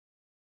that.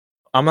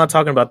 I'm not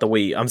talking about the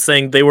Wii. I'm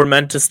saying they were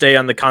meant to stay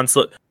on the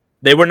console.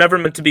 They were never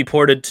meant to be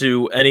ported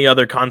to any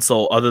other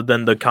console other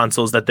than the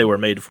consoles that they were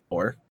made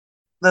for.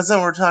 That's not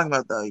what we're talking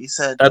about, though. You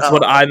said That's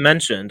what I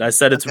mentioned. I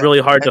said it's okay, really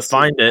hard I to see,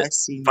 find I it.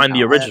 see Find the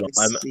now, original.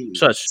 I see,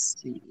 Shush. I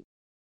see.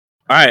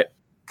 All right.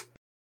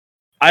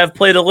 I have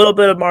played a little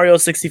bit of Mario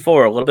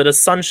 64, a little bit of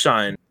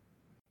Sunshine,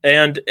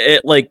 and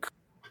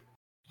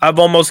I've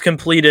almost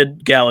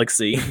completed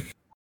Galaxy,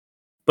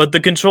 but the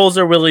controls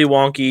are really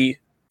wonky.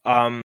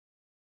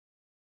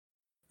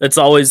 It's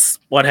always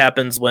what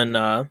happens when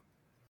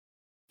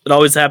it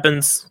always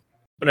happens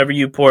whenever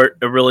you port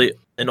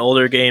an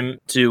older game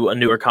to a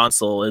newer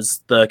console.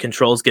 Is the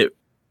controls get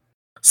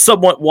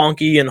somewhat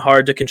wonky and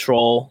hard to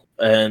control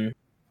and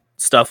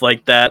stuff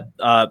like that.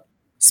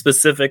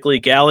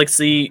 Specifically,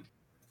 Galaxy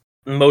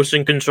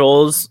motion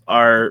controls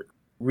are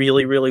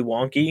really, really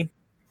wonky.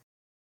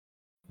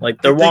 Like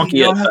they're Good thing wonky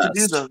you don't at have best.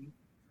 to do them.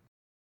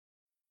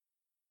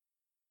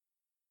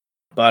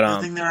 But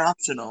I think they're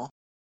optional.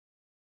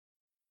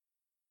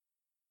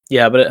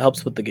 yeah, but it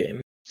helps with the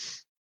game.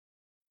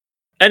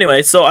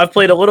 Anyway, so I've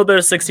played a little bit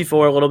of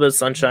 64, a little bit of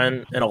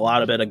Sunshine, and a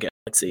lot of it of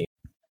Galaxy.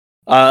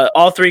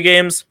 All three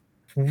games,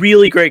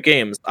 really great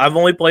games. I've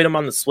only played them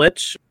on the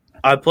Switch.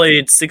 I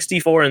played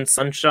 64 and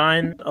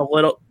Sunshine a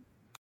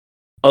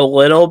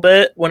little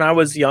bit when I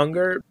was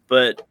younger,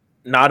 but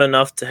not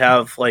enough to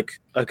have like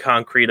a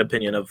concrete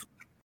opinion of.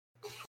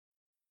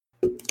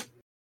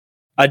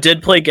 I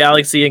did play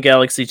Galaxy and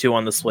Galaxy 2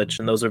 on the Switch,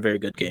 and those are very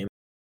good games.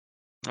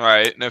 All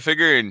right, and I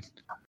figured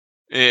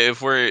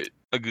if we're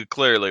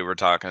clearly we're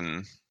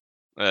talking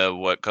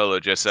what Colo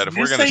just said. Did If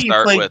you we're say going to you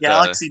start played with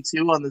Galaxy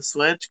 2 on the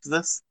Switch?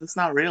 Because that's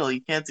not real.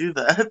 You can't do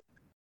that.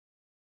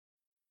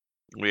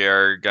 we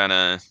are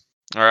gonna,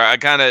 or I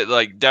kind of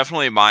like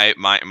definitely my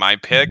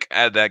pick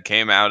that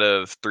came out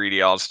of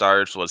 3D All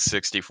Stars was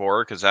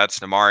 64 because that's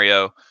the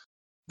Mario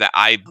that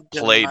I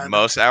played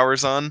most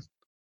hours on.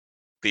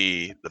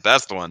 The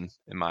best one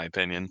in my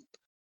opinion.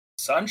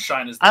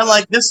 Sunshine is. I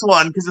like this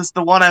one because it's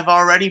the one I've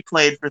already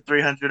played for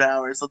 300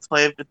 hours. Let's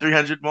play it for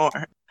 300 more.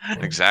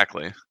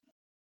 Exactly.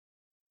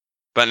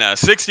 But no,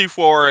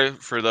 64,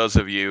 for those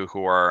of you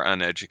who are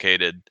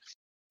uneducated,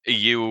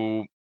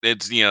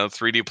 it's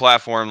 3D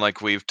platform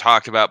like we've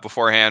talked about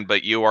beforehand,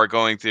 but you are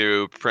going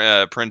through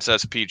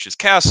Princess Peach's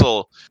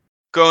castle,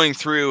 going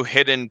through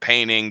hidden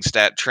paintings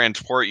that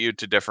transport you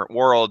to different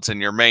worlds,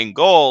 and your main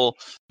goal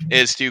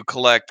is to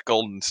collect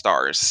golden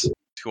stars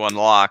to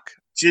unlock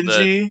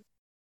Gingy,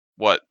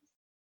 what?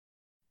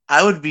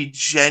 I would be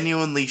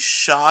genuinely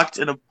shocked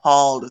and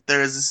appalled if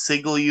there is a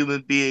single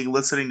human being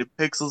listening to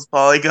Pixels,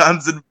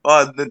 Polygons, and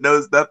Fun that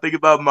knows nothing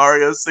about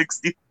Mario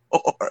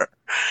 64.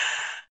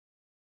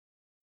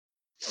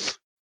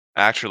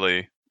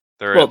 Actually,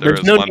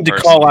 There's no need to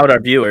call out our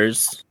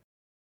viewers.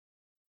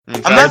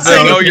 I'm not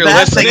saying it's a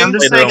bad thing. I'm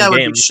just saying I would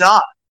be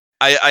shocked.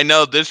 I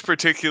know this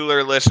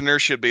particular listener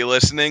should be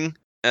listening.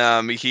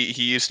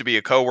 He used to be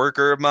a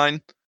coworker of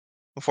mine.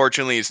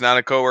 Unfortunately, he's not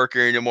a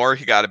coworker anymore.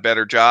 He got a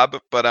better job.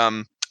 But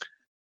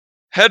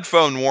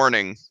headphone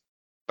warning,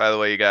 by the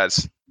way, you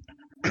guys.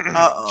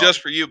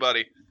 Just for you,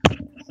 buddy.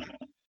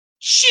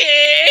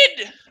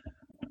 Shit.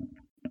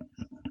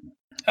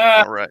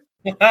 All right.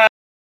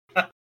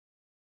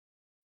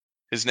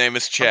 His name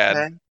is Chad,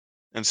 okay.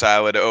 And so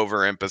I would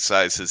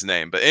overemphasize his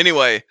name. But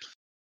anyway,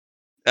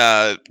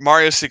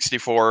 Mario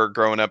 64,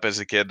 growing up as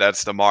a kid,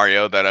 that's the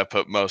Mario that I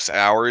put most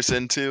hours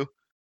into.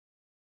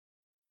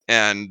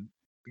 And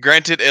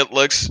granted, it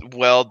looks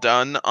well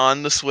done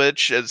on the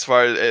Switch as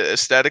far as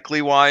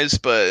aesthetically wise,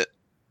 but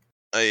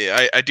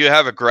I do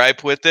have a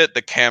gripe with it.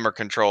 The camera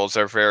controls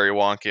are very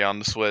wonky on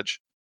the Switch.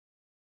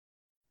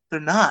 They're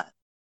not.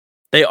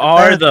 They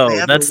are,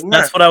 though. That's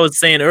what I was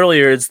saying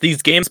earlier. Is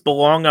these games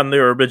belong on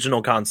their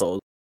original consoles.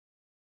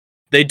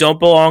 They don't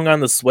belong on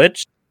the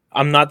Switch.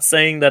 I'm not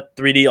saying that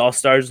 3D All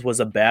Stars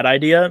was a bad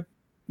idea,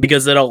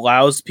 because it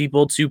allows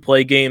people to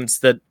play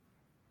games that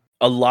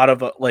a lot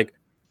of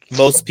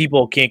most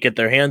people can't get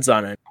their hands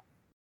on it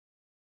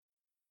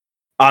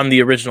on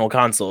the original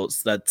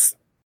consoles. That's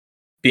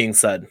being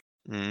said.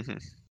 Mm-hmm.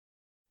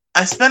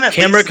 I spent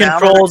camera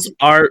controls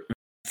are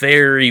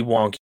very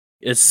wonky,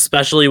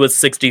 especially with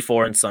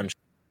 64 and Sunshine.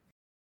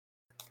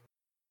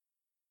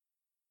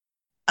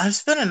 I've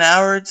spent an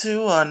hour or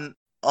two on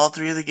all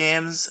three of the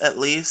games, at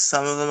least.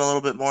 Some of them a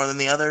little bit more than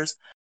the others.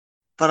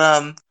 But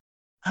I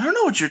don't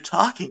know what you're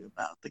talking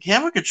about. The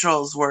camera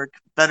controls work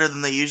better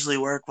than they usually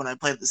work when I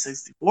play the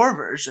 64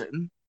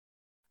 version.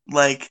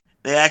 Like,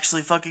 they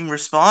actually fucking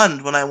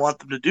respond when I want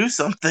them to do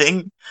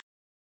something.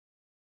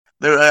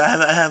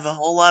 I have a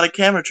whole lot of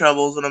camera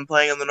troubles when I'm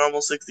playing on the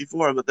normal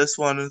 64, but this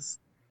one is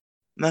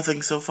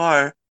nothing so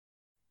far.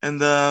 And,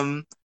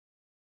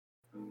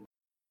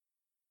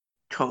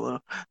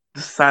 Colo. The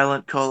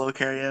silent Colo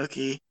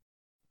karaoke.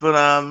 But,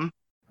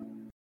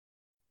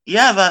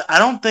 Yeah, but I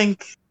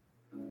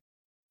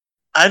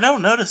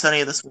don't notice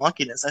any of this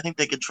wonkiness. I think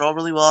they control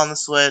really well on the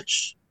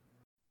Switch.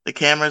 The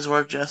cameras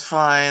work just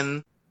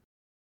fine.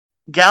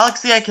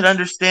 Galaxy, I could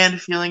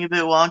understand feeling a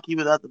bit wonky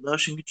without the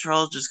motion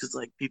controls, just because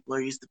like people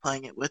are used to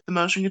playing it with the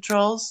motion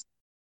controls.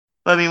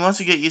 But I mean, once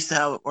you get used to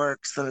how it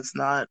works, then it's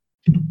not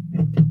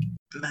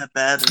that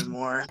bad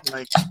anymore.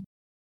 Like,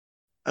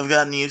 I've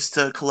gotten used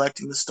to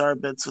collecting the star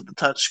bits with the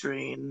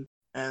touchscreen,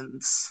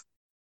 and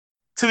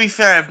to be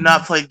fair, I've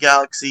not played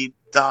Galaxy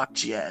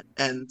docked yet,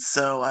 and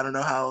so I don't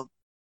know how.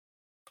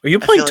 Are you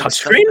I playing feel like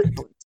touchscreen?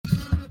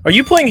 Are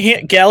you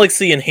playing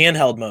Galaxy in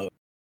handheld mode?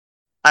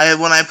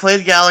 When I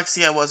played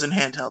Galaxy, I was in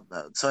handheld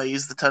mode, so I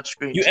used the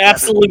touchscreen. You to gather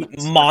absolute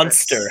the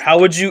monster!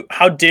 bits.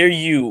 How dare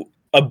you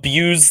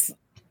abuse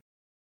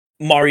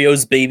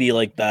Mario's baby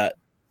like that?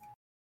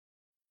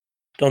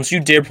 Don't you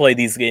dare play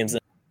these games.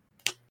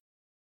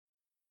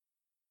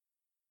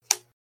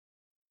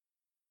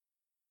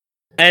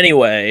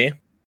 Anyway,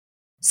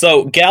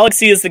 so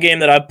Galaxy is the game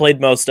that I've played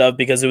most of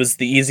because it was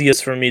the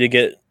easiest for me to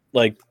get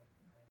like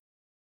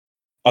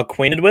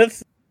acquainted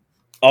with.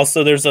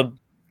 Also, there's a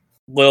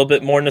little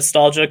bit more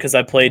nostalgia because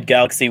I played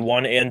Galaxy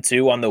 1 and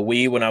 2 on the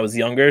Wii when I was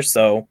younger,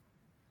 so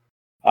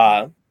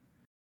I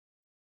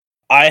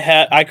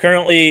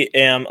currently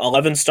am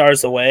 11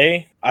 stars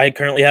away. I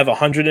currently have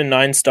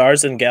 109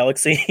 stars in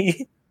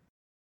Galaxy.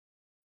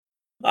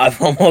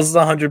 I've almost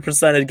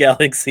 100%ed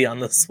Galaxy on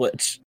the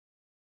Switch.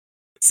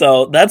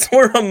 So that's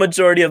where a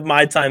majority of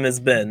my time has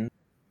been.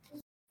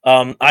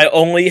 I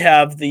only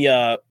have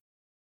the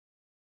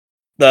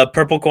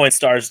purple coin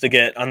stars to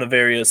get on the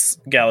various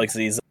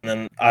galaxies, and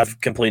then I've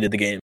completed the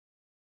game.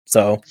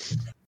 So,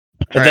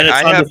 and then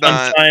it's on the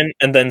Sunshine,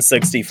 and then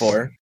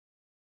 64.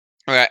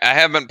 Okay, I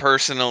haven't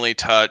personally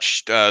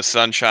touched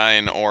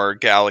Sunshine or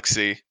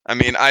Galaxy. I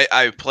mean,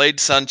 I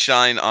played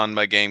Sunshine on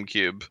my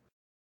GameCube.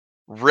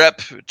 Rip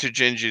to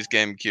Gingy's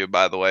GameCube,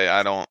 by the way.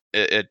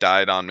 It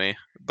died on me.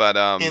 But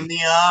in the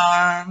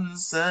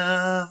arms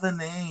of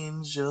an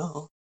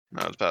angel.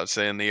 I was about to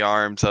say in the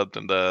arms of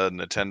the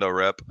Nintendo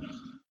rep.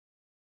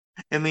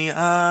 In the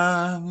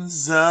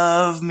arms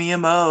of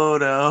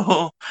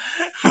Miyamoto,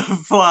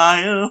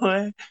 fly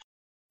away.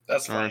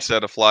 That's or fine.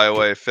 instead of fly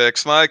away,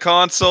 fix my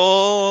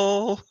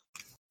console.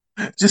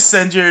 Just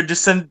send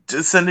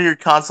your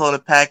console in a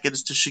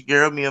package to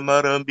Shigeru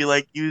Miyamoto and be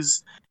like,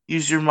 use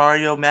your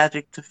Mario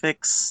magic to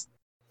fix.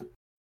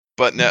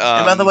 But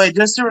and by the way,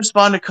 just to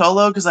respond to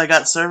Colo, because I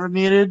got server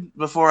muted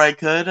before I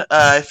could,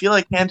 I feel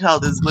like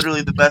handheld is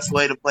literally the best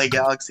way to play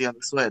Galaxy on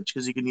the Switch,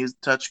 because you can use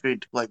the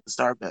touchscreen to collect the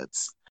star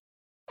bits.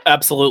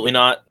 Absolutely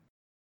not.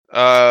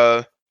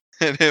 And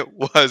it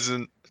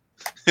wasn't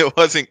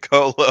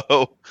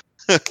Colo.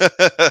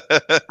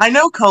 I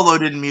know Colo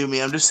didn't mute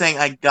me. I'm just saying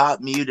I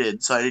got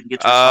muted, so I didn't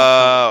get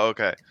to.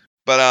 Okay.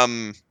 But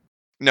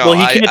no, well,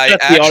 I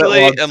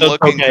actually am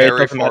looking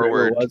very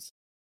forward.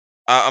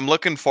 I'm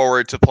looking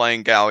forward to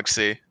playing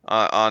Galaxy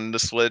on the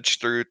Switch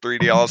through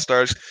 3D All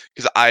Stars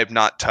because I have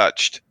not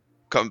touched,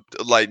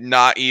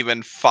 not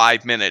even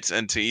 5 minutes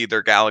into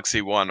either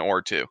Galaxy 1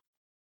 or 2.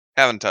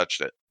 Haven't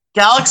touched it.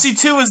 Galaxy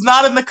 2 is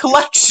not in the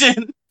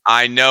collection.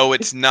 I know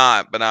it's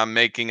not, but I'm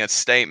making a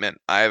statement.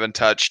 I haven't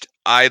touched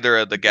either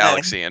of the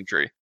Galaxy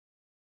entry.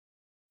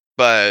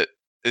 But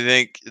I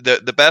think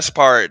the best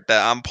part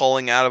that I'm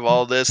pulling out of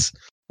all this,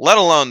 let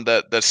alone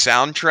the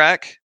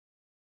soundtrack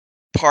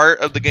part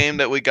of the game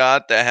that we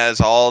got that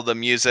has all the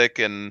music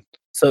and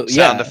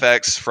sound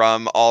effects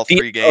from all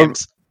three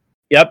games.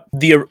 Yep,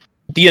 the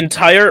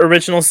entire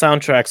original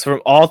soundtracks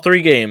from all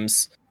three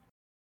games,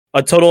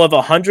 a total of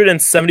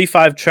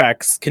 175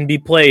 tracks can be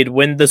played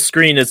when the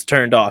screen is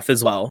turned off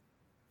as well.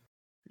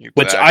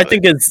 Exactly. Which I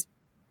think is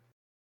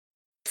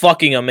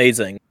fucking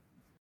amazing.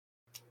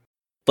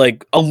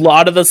 Like, a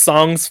lot of the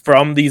songs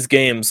from these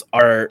games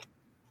are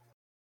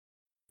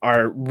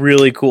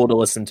really cool to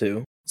listen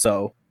to.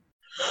 So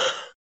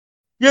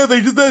yeah,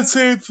 they did that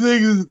same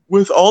thing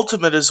with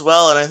Ultimate as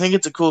well, and I think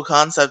it's a cool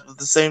concept. At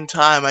the same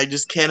time, I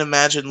just can't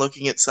imagine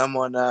looking at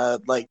someone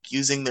like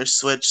using their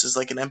Switch as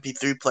like an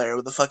MP3 player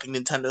with a fucking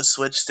Nintendo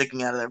Switch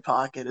sticking out of their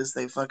pocket as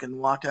they fucking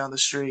walk down the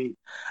street.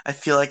 I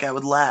feel like I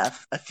would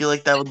laugh. I feel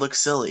like that would look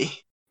silly.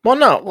 Well,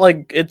 no,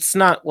 like, it's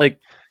not like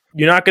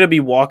you're not going to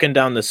be walking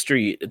down the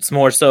street. It's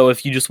more so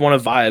if you just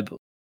want to vibe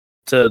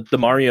to the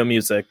Mario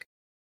music,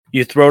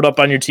 you throw it up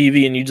on your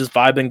TV and you just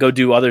vibe and go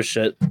do other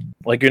shit.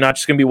 Like, you're not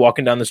just going to be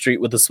walking down the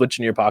street with a Switch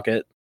in your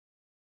pocket.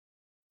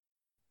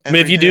 I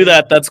mean, if you do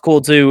that, that's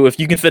cool too. If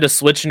you can fit a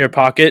Switch in your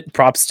pocket,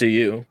 props to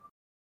you.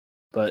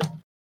 But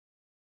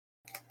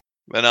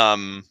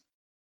I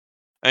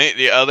think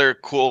the other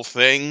cool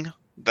thing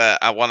that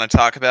I want to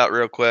talk about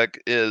real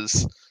quick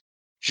is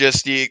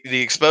just the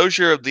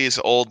exposure of these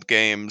old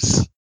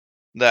games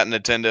that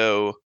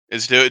Nintendo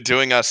is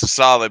doing us a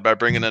solid by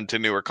bringing them to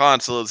newer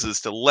consoles,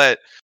 is to let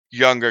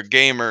younger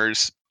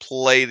gamers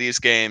play these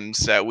games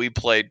that we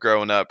played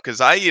growing up. Because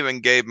I even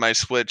gave my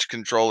Switch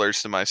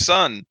controllers to my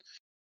son,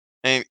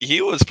 and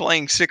he was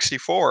playing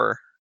 64.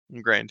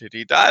 And granted,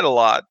 he died a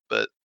lot,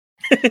 but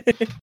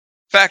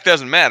fact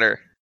doesn't matter.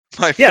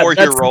 My Yeah,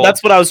 4-year-old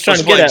that's what I was trying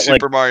was to get playing at.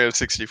 Like, Super Mario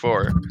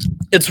 64.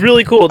 it's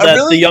really cool I that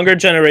really- the younger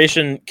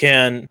generation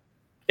can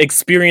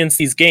experience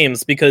these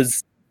games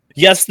because,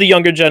 yes, the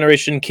younger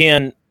generation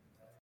can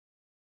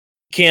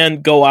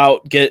go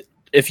out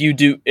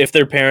if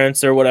their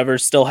parents or whatever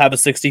still have a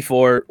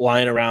 64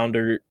 lying around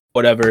or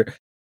whatever,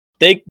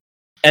 they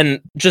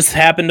and just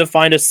happen to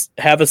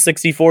have a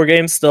 64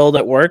 game still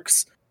that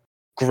works.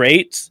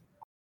 Great,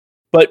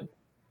 but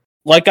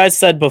like I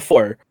said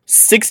before,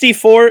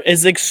 64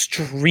 is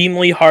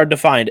extremely hard to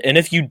find, and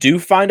if you do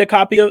find a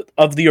copy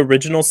of the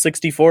original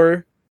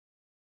 64,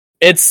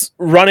 it's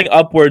running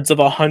upwards of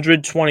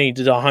 $120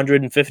 to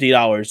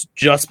 $150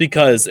 just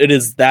because it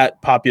is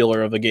that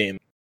popular of a game.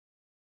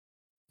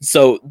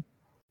 So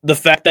the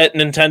fact that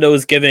Nintendo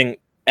is giving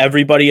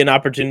everybody an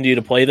opportunity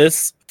to play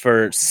this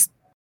for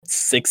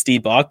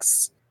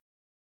 $60,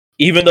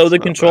 even though the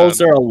Not controls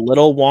bad. are a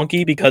little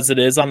wonky because it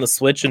is on the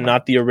Switch and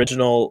not the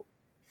original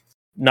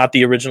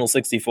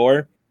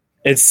 64,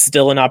 it's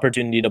still an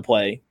opportunity to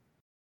play,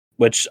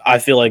 which I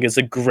feel like is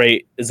a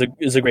great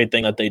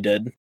thing that they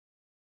did.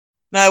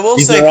 Now I will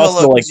These say, are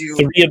also Colo, like 'cause you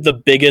three of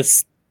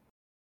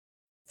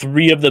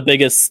the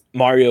biggest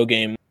Mario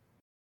games.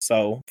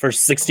 So for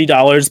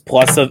 $60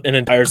 plus an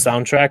entire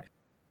soundtrack,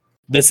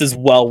 this is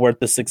well worth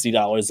the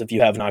 $60 if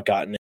you have not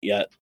gotten it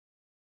yet.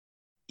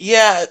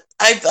 Yeah,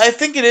 I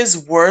think it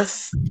is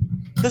worth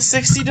the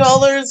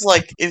 $60.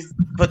 Like,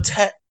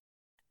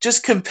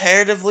 just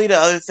comparatively to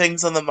other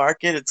things on the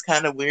market, it's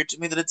kind of weird to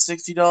me that it's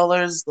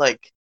 $60.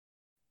 Like,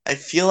 I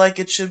feel like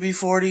it should be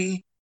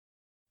 $40,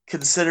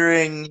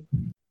 considering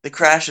the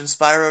Crash and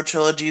Spyro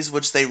trilogies,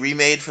 which they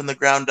remade from the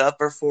ground up,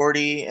 are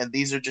 $40, and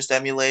these are just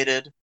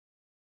emulated.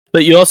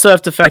 But you also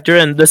have to factor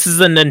in this is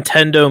a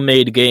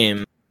Nintendo-made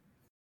game,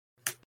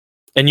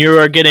 and you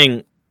are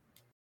getting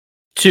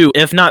 2,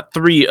 if not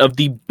 3, of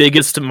the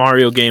biggest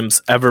Mario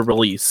games ever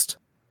released.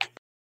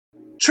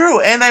 True,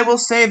 and I will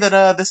say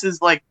that this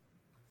is like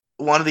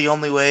one of the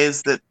only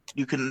ways that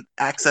you can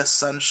access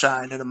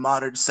Sunshine in a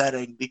modern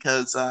setting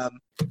because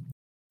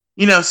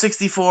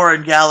 64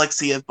 and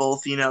Galaxy have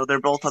both,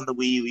 they're both on the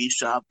Wii U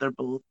eShop. They're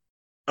both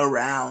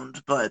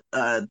around, but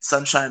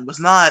Sunshine was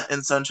not,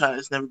 and Sunshine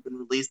has never been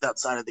released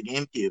outside of the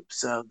GameCube.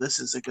 So this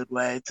is a good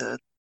way to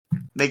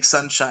make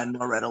Sunshine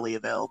more readily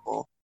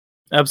available.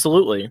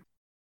 Absolutely.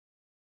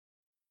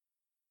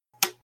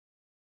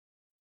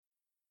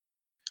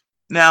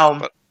 Now,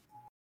 But-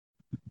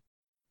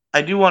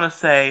 I do want to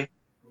say,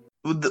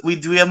 do we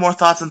have more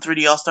thoughts on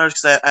 3D All Stars?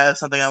 Because I have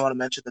something I want to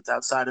mention that's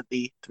outside of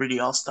the 3D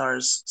All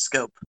Stars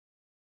scope.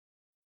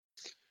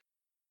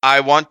 I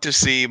want to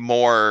see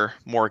more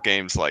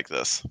games like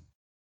this.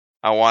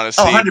 I want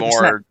to Oh, see 100%.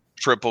 more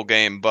triple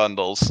game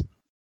bundles,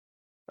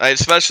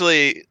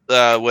 especially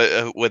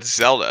with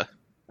Zelda.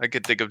 I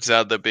could think of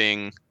Zelda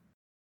being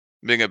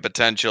a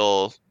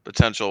potential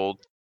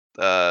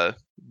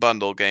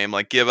bundle game.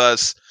 Like give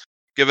us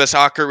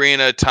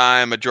Ocarina of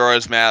Time,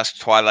 Majora's Mask,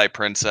 Twilight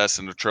Princess,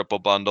 and a triple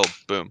bundle.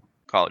 Boom,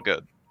 call it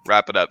good.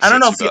 Wrap it up. I don't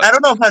know $60.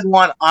 if I'd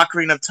want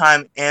Ocarina of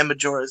Time and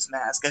Majora's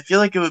Mask. I feel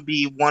like it would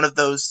be one of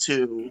those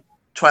two,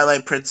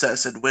 Twilight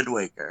Princess and Wind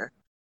Waker.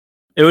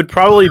 It would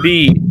probably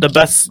be the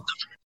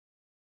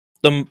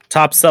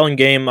top selling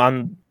game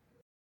on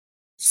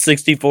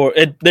 64.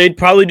 They'd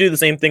probably do the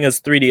same thing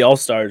as 3D All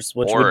Stars,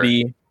 which would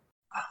be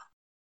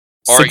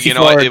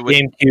 64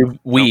 GameCube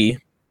Wii.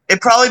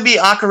 It'd probably be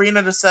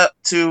Ocarina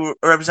to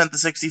represent the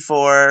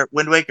 64,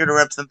 Wind Waker to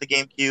represent the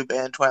GameCube,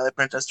 and Twilight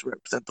Princess to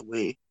represent the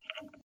Wii.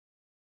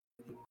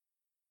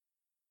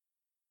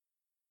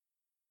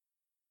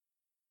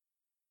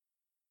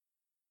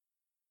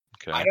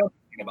 I don't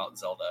think about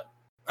Zelda,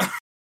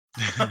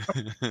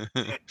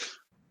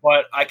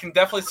 but I can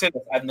definitely say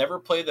that I've never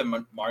played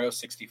the Mario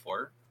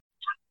 64.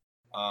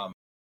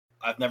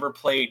 I've never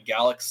played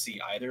Galaxy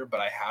either,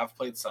 but I have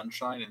played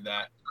Sunshine, and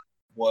that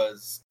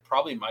was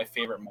probably my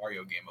favorite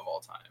Mario game of all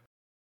time.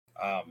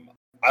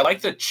 I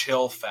like the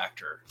chill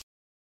factor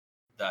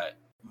that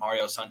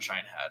Mario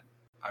Sunshine had.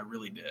 I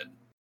really did.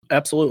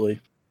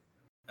 Absolutely.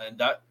 And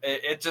that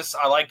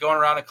I like going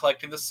around and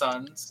collecting the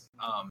suns.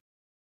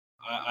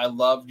 I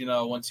love,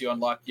 once you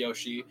unlock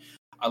Yoshi,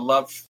 I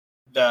love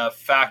the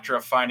factor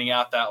of finding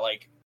out that,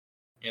 like,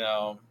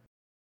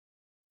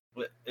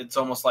 it's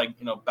almost like,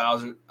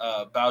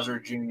 Bowser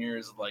Jr.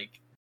 is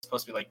like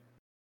supposed to be like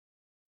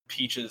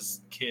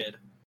Peach's kid.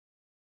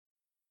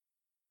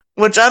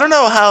 Which I don't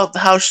know how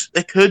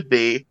it could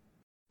be.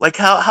 Like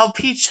how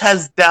Peach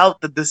has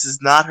doubt that this is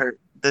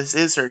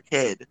her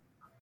kid.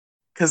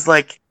 Because,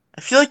 like,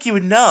 I feel like you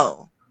would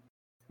know.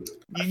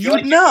 You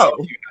would know.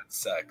 If you had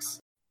sex.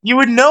 You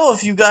would know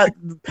if you got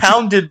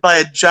pounded by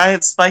a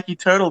giant spiky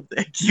turtle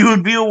dick. You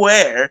would be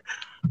aware.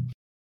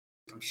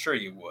 I'm sure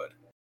you would.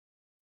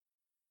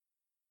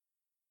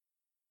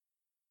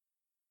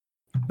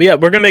 But yeah,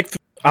 we're gonna make.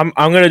 I'm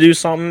gonna do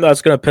something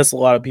that's gonna piss a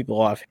lot of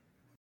people off.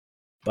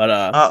 But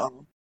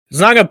Uh-oh. it's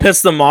not gonna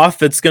piss them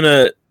off. It's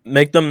gonna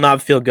make them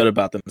not feel good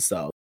about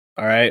themselves.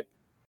 All right.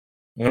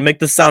 I'm gonna make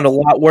this sound a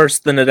lot worse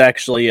than it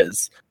actually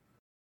is.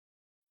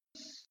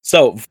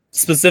 So,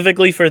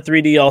 specifically for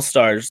 3D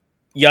All-Stars,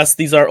 yes,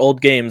 these are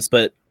old games,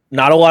 but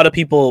not a lot of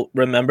people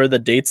remember the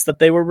dates that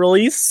they were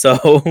released.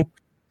 So,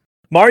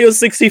 Mario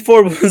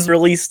 64 was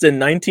released in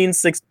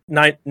 1996.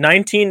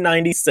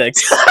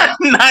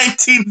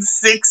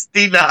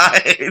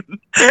 1969.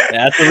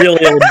 That's a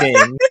really old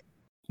game.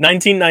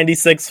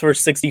 1996 for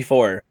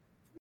 64.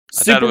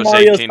 I thought it was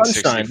Mario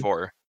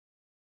 1864.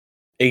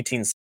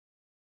 18.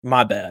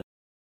 My bad.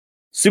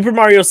 Super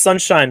Mario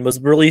Sunshine was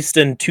released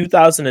in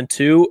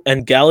 2002,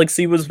 and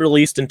Galaxy was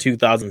released in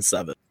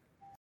 2007.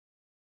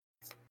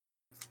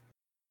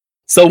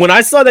 So when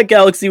I saw that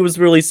Galaxy was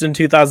released in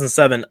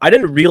 2007, I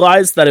didn't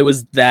realize that it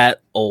was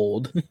that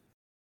old.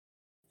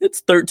 It's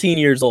 13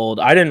 years old.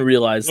 I didn't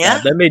realize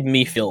that. That made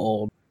me feel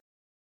old.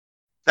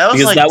 That was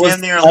Because like that damn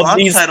was near a of launch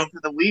these- title for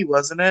the Wii,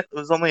 wasn't it? It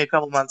was only a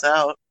couple months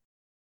out.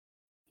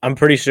 I'm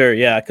pretty sure,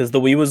 yeah, because the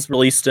Wii was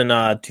released in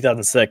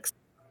 2006.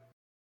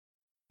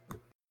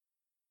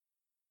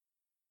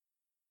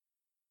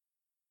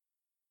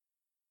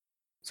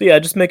 So yeah,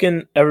 just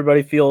making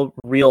everybody feel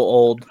real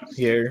old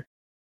here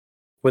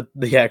with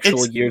the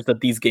actual years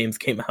that these games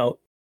came out.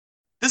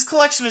 This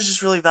collection is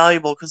just really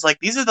valuable because like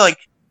these are like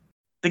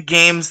the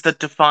games that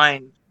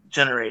define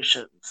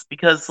generations.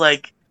 Because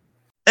like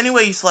any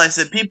way you slice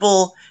it,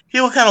 people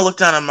kind of look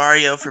down on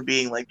Mario for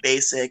being like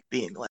basic,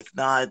 being like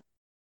not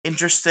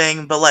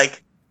interesting, but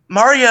like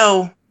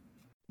Mario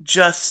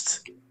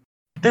just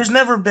there's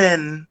never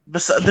been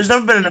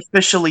an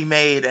officially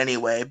made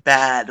anyway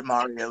bad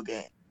Mario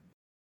game.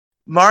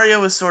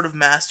 Mario has sort of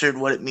mastered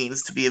what it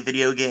means to be a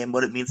video game,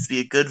 what it means to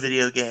be a good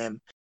video game.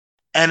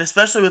 And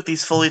especially with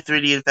these fully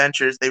 3D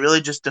adventures, they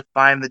really just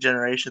define the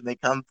generation they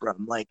come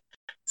from. Like,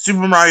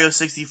 Super Mario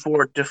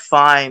 64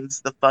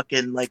 defines the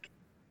fucking, like,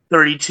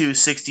 32,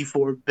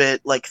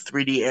 64-bit, like,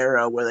 3D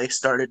era where they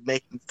started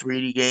making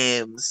 3D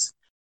games.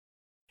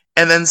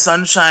 And then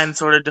Sunshine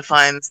sort of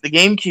defines the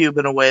GameCube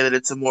in a way that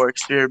it's a more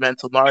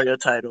experimental Mario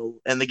title.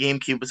 And the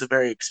GameCube was a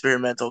very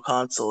experimental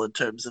console in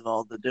terms of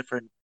all the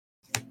different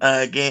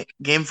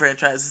game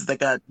franchises that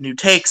got new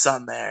takes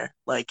on there.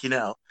 Like, you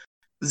know,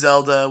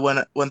 Zelda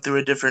went through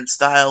a different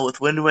style with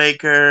Wind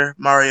Waker.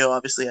 Mario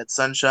obviously had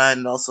Sunshine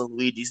and also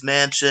Luigi's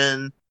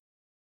Mansion.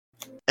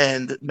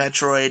 And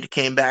Metroid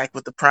came back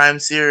with the Prime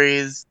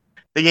series.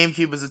 The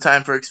GameCube was a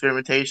time for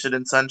experimentation,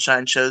 and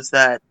Sunshine shows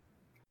that.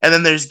 And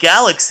then there's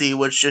Galaxy,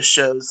 which just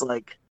shows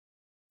like,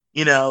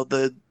 you know,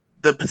 the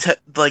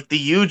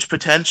huge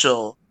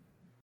potential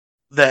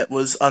that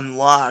was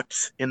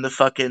unlocked in the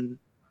fucking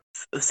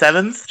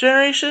 7th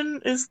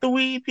generation is the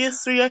Wii,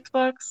 PS3,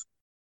 Xbox,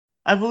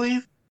 I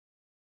believe.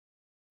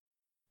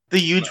 The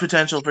huge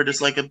potential for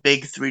just like a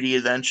big 3D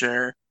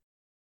adventure.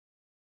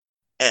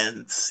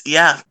 And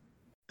yeah,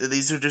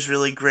 these are just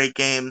really great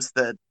games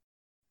that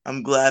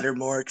I'm glad are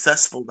more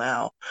accessible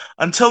now.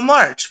 Until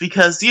March,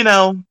 because, you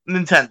know,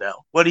 Nintendo,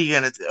 what are you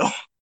gonna do?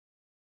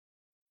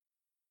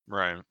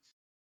 Right.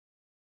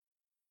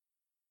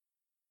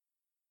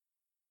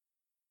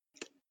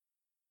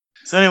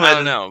 So anyway, I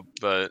don't know,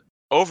 but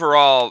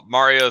overall,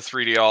 Mario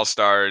 3D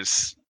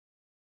All-Stars,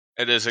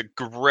 it is a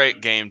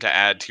great game to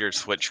add to your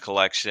Switch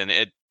collection.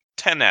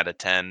 10 out of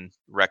 10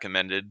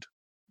 recommended.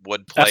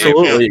 Would play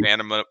Absolutely.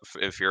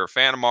 if you're a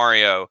fan of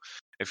Mario,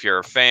 if you're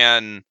a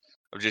fan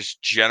of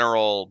just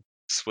general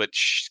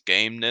Switch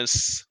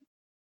gameness,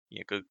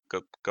 you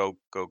go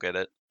get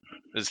it.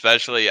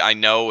 Especially, I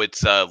know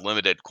it's a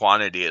limited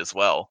quantity as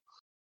well.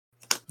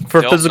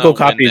 For Don't physical know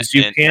when copies,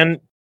 you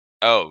can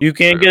for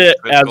get it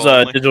as physical a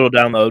only? digital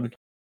download.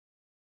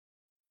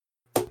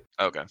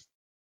 Okay.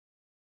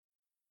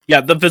 Yeah,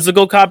 the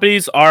physical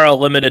copies are a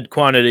limited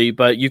quantity,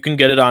 but you can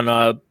get it on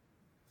a.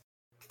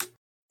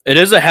 It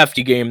is a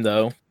hefty game,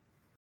 though.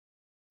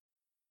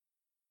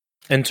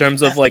 In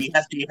terms of like,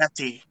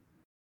 hefty.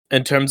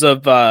 in terms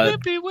of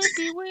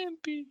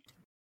Wimpy.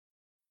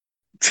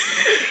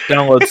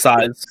 download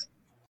size.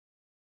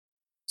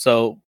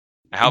 So,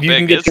 How if you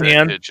can big get is your it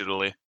hand-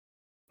 digitally?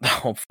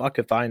 oh fuck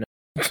if I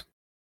know.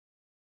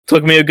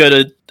 Took me a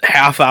good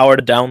half hour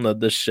to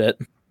download this shit.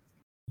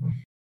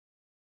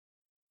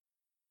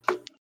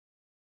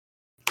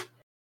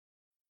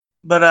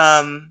 But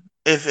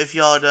if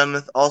y'all are done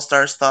with All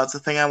Stars thoughts, the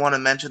thing I want to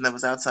mention that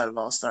was outside of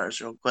All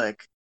Stars, real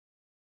quick,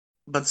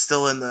 but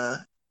still in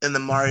the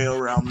Mario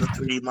realm, the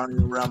 3D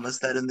Mario realm, is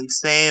that in the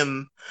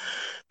same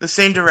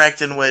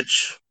direct in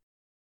which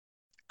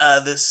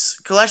this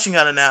collection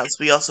got announced,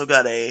 we also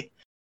got a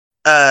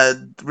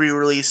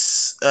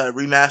re-release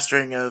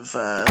remastering of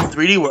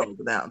 3D World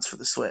announced for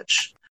the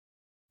Switch,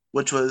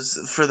 which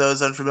was, for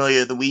those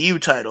unfamiliar, the Wii U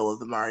title of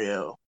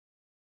the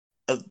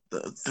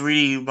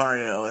 3D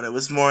Mario, and it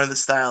was more in the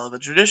style of a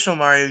traditional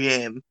Mario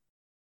game,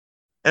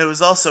 and it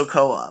was also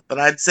co-op.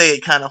 And I'd say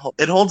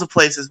it holds a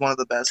place as one of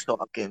the best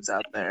co-op games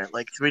out there.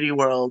 Like 3D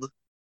World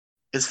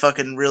is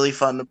fucking really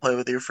fun to play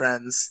with your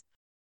friends.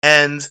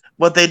 And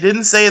what they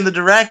didn't say in the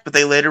direct, but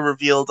they later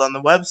revealed on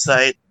the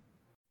website,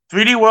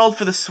 3D World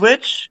for the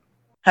Switch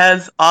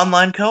has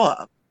online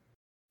co-op.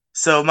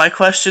 So my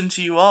question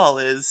to you all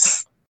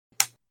is,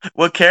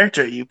 what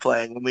character are you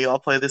playing when we all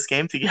play this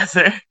game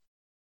together?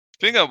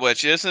 Speaking of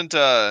which, isn't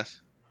oh,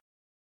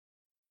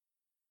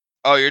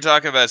 you're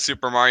talking about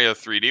Super Mario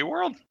 3D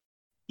World?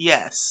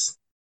 Yes.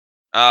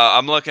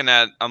 I'm looking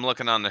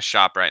on the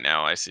shop right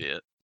now. I see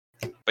it.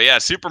 But yeah,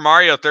 Super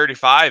Mario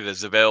 35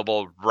 is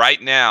available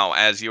right now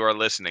as you are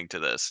listening to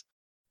this.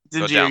 Did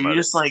Go you? Are download you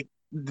just like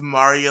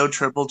Mario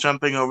triple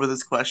jumping over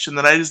this question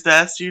that I just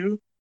asked you?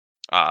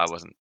 I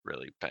wasn't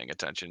really paying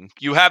attention.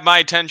 You have my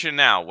attention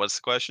now. What's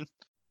the question?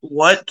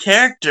 What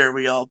character are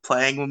we all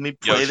playing when we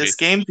play Yoshi. this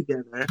game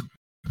together?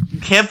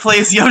 You can't play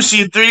as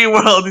Yoshi in 3D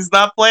World. He's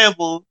not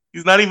playable.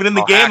 He's not even in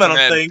the I'll game, hack I him don't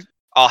in. think.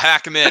 I'll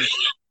hack him in.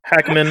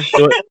 Hackman,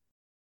 do it.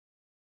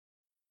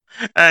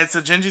 Alright, so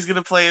Genji's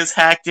gonna play as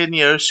hacked in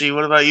Yoshi.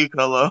 What about you,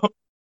 Colo?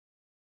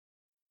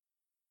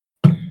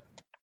 I'm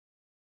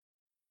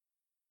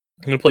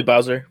gonna play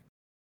Bowser.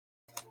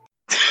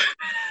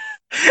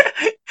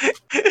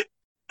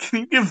 Can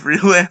you give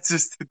real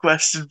answers to the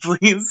question,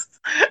 please?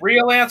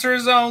 Real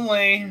answers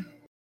only.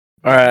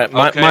 All right,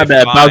 my Okay,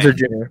 bad. fine. Bowser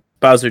Jr.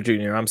 Bowser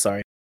Jr. I'm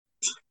sorry.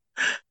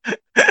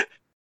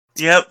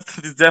 Yep,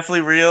 it's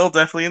definitely real,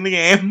 definitely in the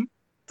game.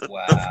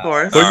 Wow. Of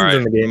course. Course All he's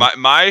in right. the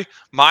game.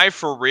 My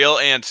for real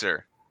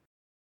answer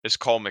is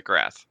Cole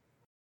McGrath.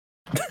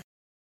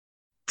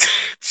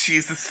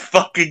 Jesus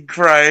fucking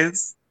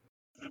Christ.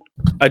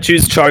 I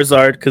choose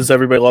Charizard because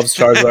everybody loves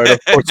Charizard. Of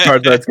course,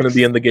 Charizard's gonna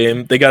be in the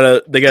game. They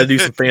gotta do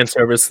some fan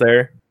service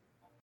there.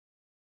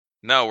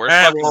 No, where's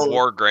Alright, fucking well-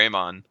 War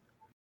Greymon?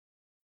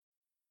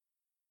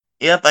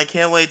 Yep, I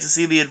can't wait to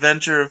see the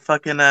adventure of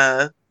fucking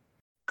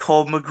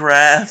Cole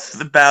McGrath,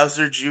 the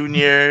Bowser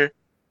Jr.,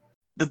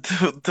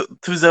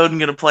 who's Odin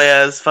gonna play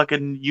as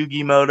fucking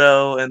Yugi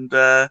Moto, and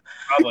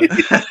Probably.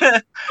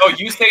 Oh,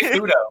 you say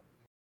Fudo.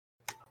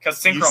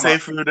 Because you say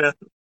Synchro. Fuda.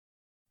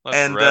 Let's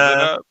And, rev it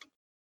up.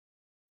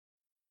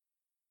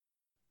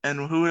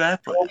 And who would I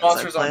play? All as?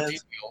 monsters I on play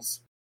as- D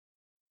wheels.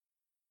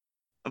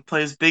 I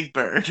play as Big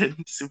Bird in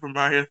Super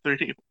Mario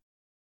 3D.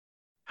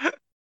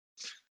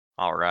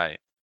 All right.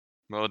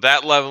 Well, with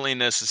that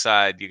leveliness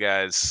aside, you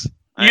guys.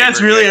 You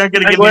guys really aren't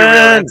gonna give me a real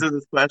Penguin! answer to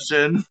this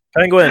question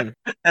Penguin.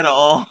 at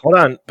all. Hold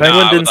on.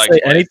 Penguin didn't say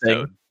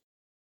anything.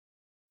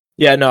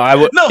 Yeah, no, I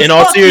would. No, in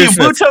all fuck you. Blue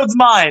seriousness, Toad's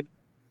mine.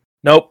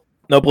 nope.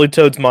 No, Blue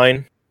Toad's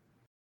mine.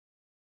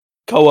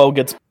 Koa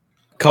gets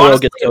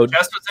Honestly, Toad. if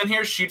Jess was in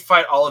here, she'd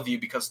fight all of you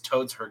because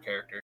Toad's her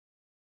character.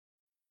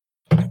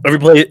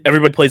 Everybody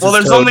plays. Well,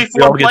 as there's Toad. only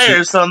We all 4 get to-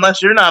 players, so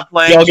unless you're not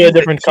playing, We all get a she's-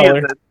 different she is color.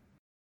 it.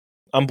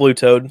 I'm Blue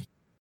Toad.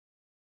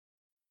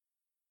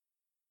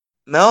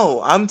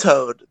 No, I'm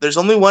Toad. There's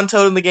only one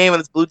Toad in the game, and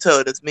it's Blue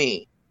Toad. It's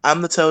me.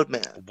 I'm the Toad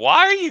Man.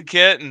 Why are you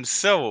getting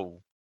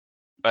so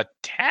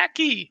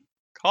attacky?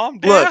 Calm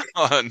Look.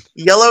 down.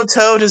 Yellow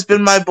Toad has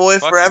been my boy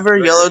Fucking forever.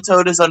 triggered. Yellow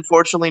Toad is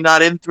unfortunately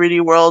not in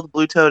 3D World.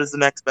 Blue Toad is the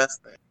next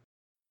best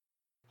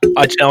thing.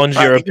 I challenge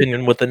your Fine.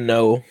 opinion with a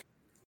no.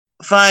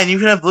 Fine, you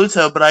can have Blue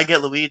Toad, but I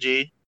get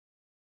Luigi.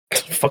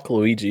 Fuck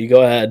Luigi.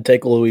 Go ahead,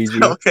 take Luigi.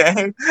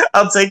 Okay,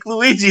 I'll take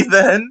Luigi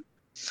then.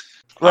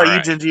 What,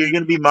 Alright. you Ginger? You're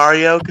gonna be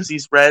Mario because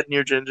he's red and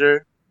you're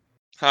Ginger.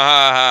 Ha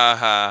ha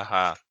ha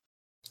ha.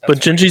 But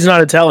Gingy's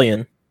not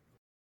Italian.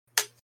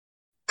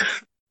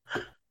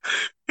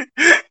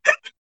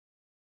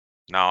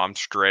 No, I'm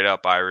straight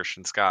up Irish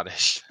and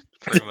Scottish.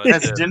 Pretty much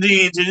Yes, it.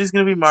 Gingy's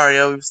gonna be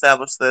Mario. We've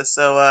established this.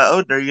 So,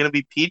 Odin, are you gonna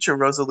be Peach or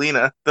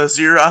Rosalina? Those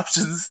are your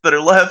options that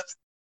are left.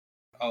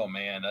 Oh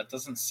man, that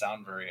doesn't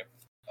sound very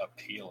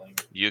appealing.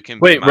 You can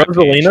Wait, be my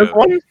Rosalina's Peach,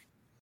 one?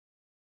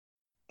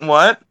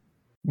 What?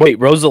 Wait,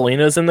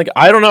 Rosalina's in the.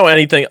 I don't know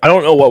anything. I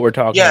don't know what we're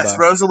talking Yes,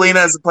 about.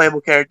 Rosalina is a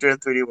playable character in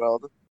 3D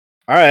World.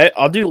 All right,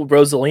 I'll do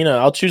Rosalina.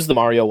 I'll choose the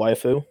Mario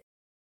waifu.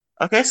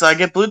 Okay, so I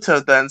get Blue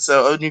Toad then.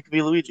 So Odin, you can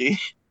be Luigi.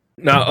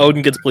 No,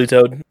 Odin gets Blue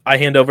Toad. I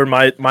hand over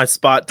my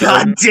spot to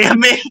God Odin.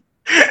 damn it!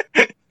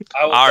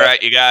 I will All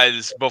right, you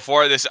guys,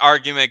 before this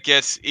argument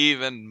gets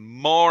even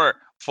more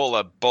full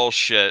of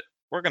bullshit,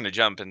 we're going to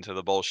jump into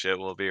the bullshit.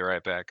 We'll be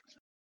right back.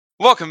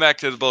 Welcome back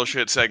to the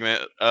bullshit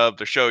segment of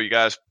the show, you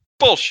guys.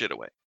 Bullshit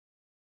away.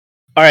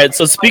 All right,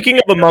 so speaking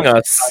of Among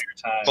Us,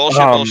 Your time.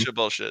 Bullshit, Um, bullshit,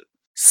 bullshit.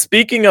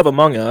 speaking of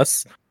Among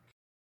Us,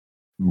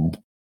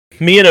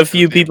 me and a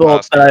few The people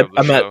imposter that of the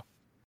I met,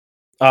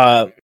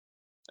 show.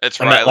 It's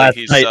I met Riley. last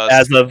He's night sus.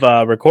 as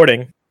of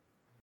recording.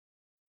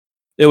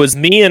 It was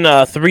me and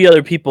 3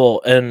 other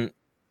people, and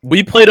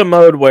we played a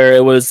mode where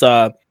it was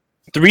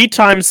 3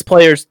 times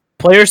player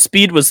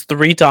speed was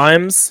 3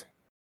 times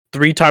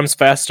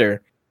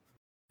faster.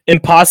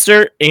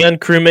 Imposter and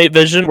crewmate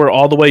vision were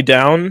all the way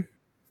down,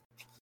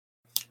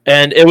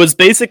 and it was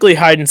basically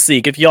hide and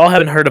seek. If y'all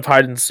haven't heard of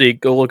hide and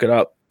seek, go look it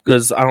up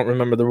because I don't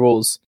remember the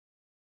rules.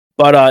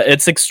 But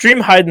it's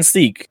extreme hide and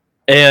seek,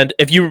 and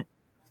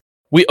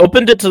we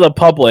opened it to the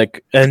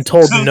public and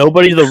told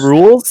nobody the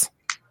rules.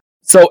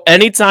 So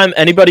anytime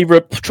anybody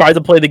tried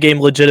to play the game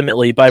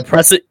legitimately by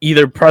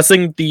either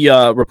pressing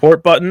the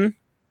report button,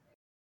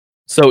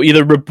 so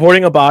either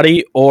reporting a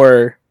body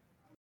or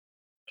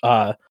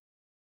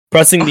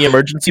pressing the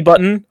emergency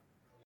button,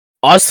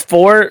 us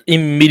 4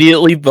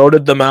 immediately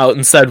voted them out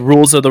and said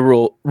rules are the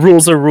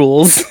rules are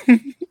rules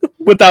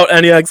without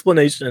any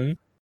explanation.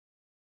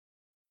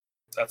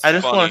 That's I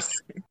just funny. want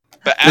to.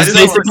 But It's as of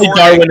basically recording,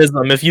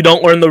 Darwinism. If you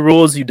don't learn the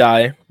rules, you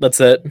die. That's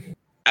it.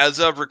 as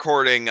of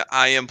recording,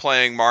 I am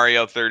playing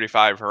Mario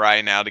 35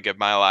 right now to get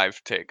my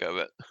live take of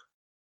it.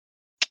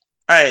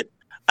 All right.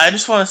 I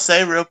just want to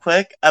say real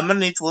quick, I'm gonna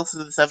need to listen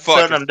to this episode.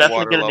 Fuck, I'm it's the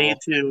definitely water gonna need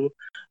to.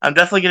 I'm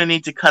definitely gonna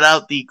need to cut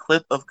out the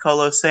clip of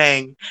Colo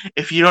saying,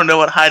 "If you don't know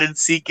what hide and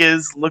seek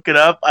is, look it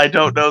up. I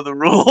don't know the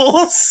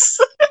rules."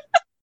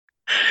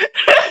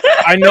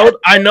 I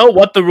know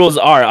what the rules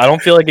are. I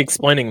don't feel like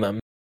explaining them.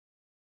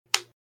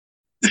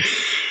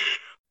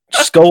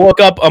 Just go look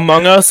up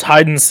Among Us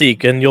hide and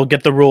seek, and you'll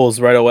get the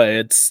rules right away.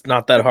 It's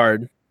not that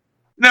hard.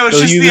 No, it's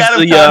Go just use the out of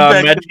the context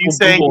of magical you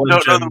saying you Google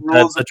don't know the engine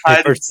rules that of the hide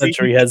and 21st seek.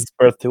 century has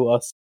birthed to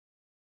us.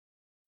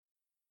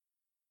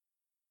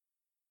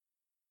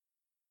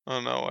 Oh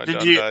no, I Did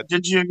done you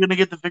died. gonna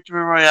get the victory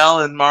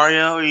royale in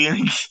Mario? Are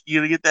you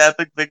gonna get the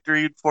epic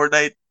victory in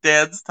Fortnite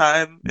dance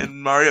time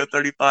in Mario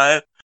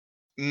 35?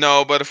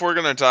 No, but if we're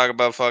gonna talk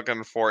about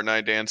fucking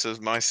Fortnite dances,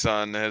 my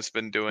son has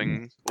been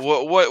doing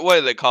what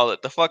do they call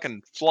it? The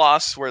fucking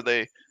floss where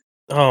they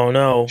Oh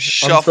no!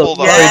 shuffle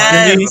the I'm so sorry,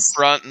 arms in Gingy. the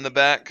front and the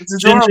back. It's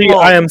adorable. Gingy,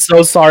 I am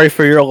so sorry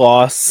for your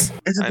loss.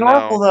 It's I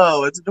adorable know.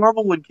 though. It's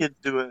adorable when kids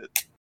do it.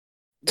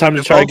 Time to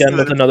When try adults again do it,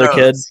 with it's another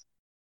kid. gross.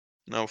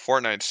 No,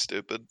 Fortnite's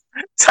stupid.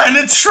 Time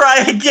to try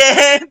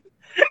again.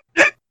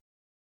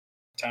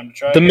 time to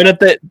try. The again. minute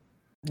that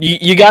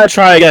you gotta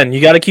try again,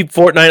 you gotta keep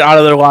Fortnite out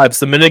of their lives.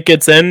 The minute it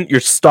gets in, you're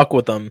stuck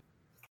with them.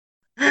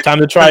 Time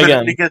to try The minute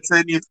again. he gets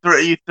in, you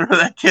throw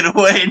that kid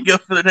away and go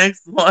for the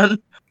next one.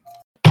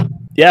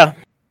 Yeah.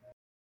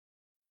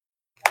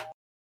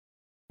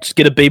 Just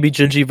get a baby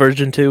Gingy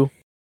version 2.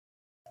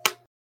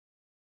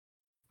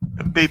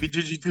 Baby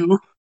Gigi 2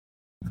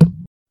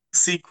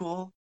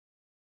 sequel.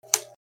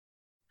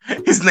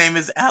 His name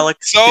is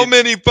Alex. So Kidd.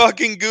 many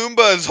fucking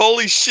Goombas,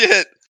 holy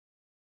shit!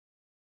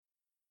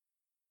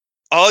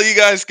 All you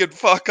guys can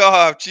fuck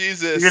off,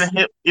 Jesus.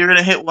 You're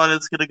gonna hit one.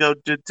 It's gonna go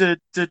duh, duh,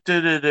 duh, duh,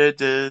 duh, duh,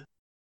 duh,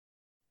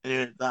 and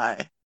you're gonna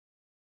die.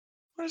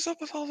 What is up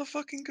with all the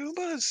fucking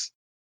Goombas?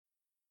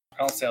 I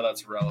don't see how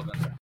that's relevant.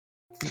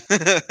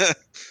 This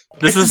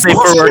It's is a a safer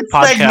work bullshit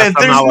podcast. segment. I'm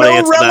There's not letting no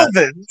it to that.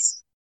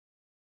 relevance.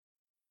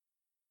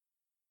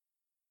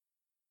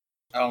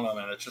 I don't know,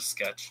 man. It's just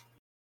sketch.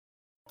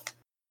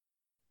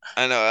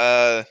 I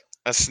know,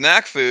 a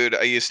snack food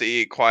I used to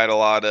eat quite a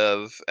lot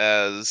of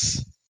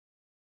as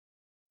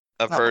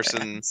a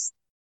person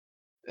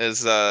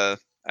is I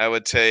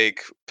would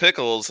take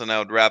pickles and I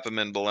would wrap them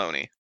in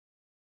bologna.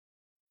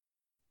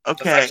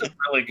 That's Okay, actually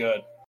really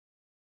good.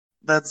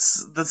 that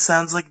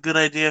sounds like a good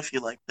idea if you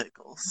like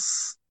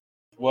pickles.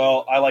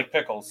 Well, I like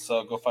pickles,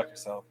 so go fuck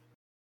yourself.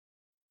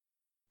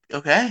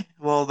 Okay,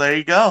 well there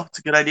you go. It's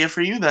a good idea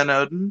for you then,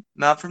 Odin.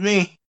 Not for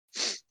me.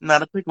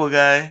 Not a pickle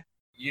guy.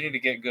 You need to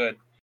get good,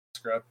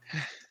 scrub.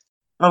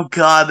 Oh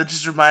god, that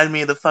just reminded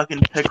me of the fucking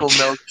pickle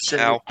milk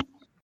shit. Ow.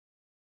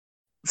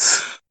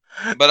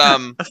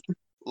 But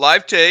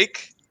live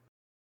take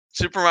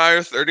Super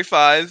Mario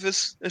 35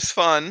 is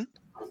fun.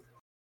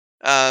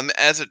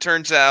 As it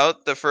turns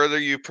out, the further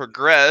you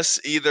progress,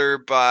 either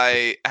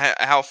by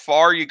how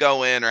far you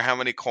go in or how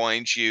many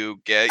coins you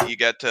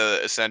get to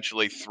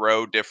essentially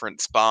throw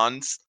different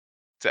spawns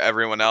to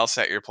everyone else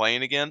that you're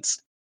playing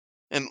against.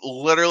 And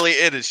literally,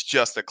 it is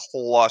just a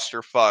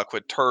clusterfuck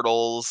with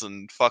turtles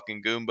and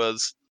fucking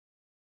Goombas.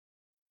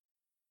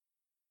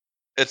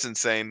 It's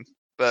insane,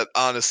 but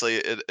honestly,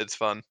 it's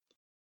fun.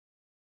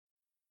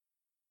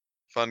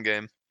 Fun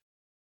game.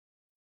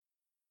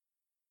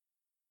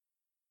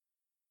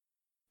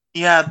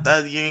 Yeah,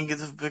 you can get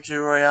the victory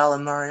royale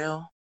in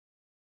Mario.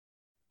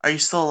 Are you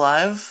still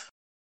alive?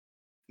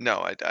 No,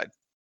 I died.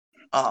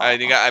 Oh, I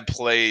think I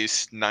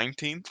placed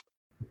 19th.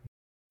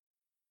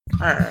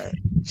 alright.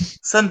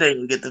 Someday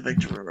you'll get the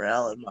victory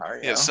royale in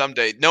Mario. Yeah,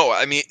 someday. No,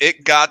 I mean,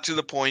 it got to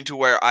the point to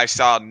where I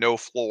saw no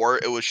floor.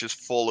 It was just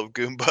full of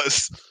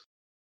Goombas.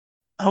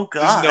 Oh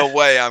god. There's no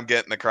way I'm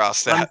getting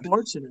across that.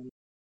 Unfortunate.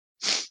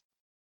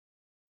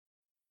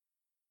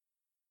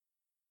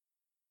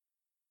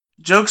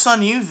 Joke's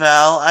on you,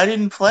 Val. I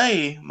didn't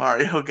play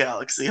Mario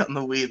Galaxy on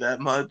the Wii that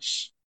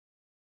much.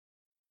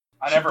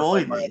 I never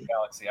bullied played Mario me.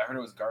 Galaxy. I heard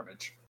it was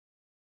garbage.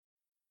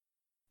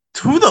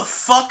 Who the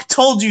fuck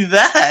told you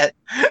that?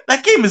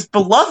 That game is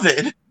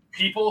beloved.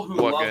 People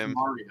who What love game?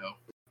 Mario.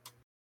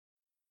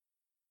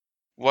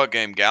 What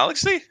game?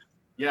 Galaxy?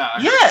 Yeah,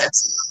 I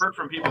Yes. heard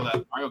from people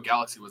that Mario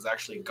Galaxy was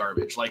actually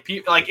garbage. Like,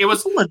 it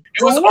was People it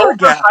was adore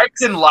Galaxy.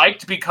 overhyped and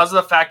liked because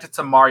of the fact it's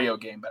a Mario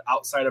game. But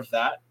outside of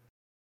that,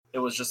 it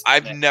was just.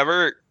 I've meh.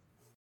 never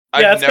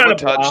Yeah, it's never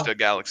kinda blah. touched a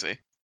Galaxy.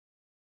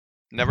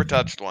 Never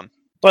touched one.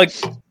 Like,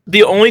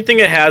 the only thing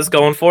it has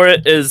going for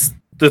it is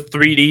the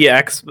 3D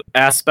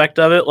aspect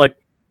of it. Like,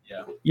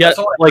 Yeah. That's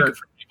all I like heard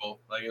from people.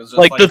 Like, it was just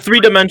like the 3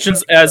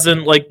 dimensions, as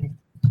in like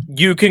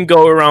you can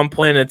go around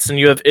planets and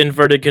you have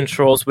inverted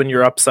controls when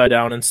you're upside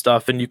down and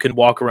stuff, and you can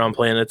walk around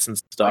planets and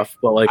stuff.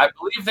 But like, I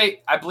believe their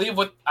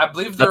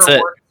That's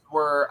it. words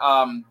were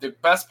the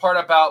best part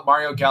about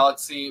Mario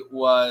Galaxy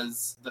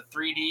was the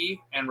 3D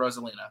and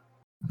Rosalina.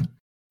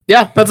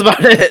 yeah, that's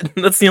about it.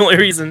 That's the only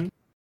reason.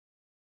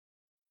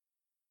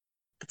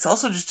 It's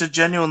also just a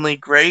genuinely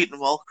great and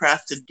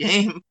well-crafted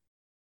game.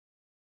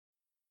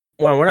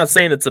 Well, we're not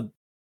saying it's a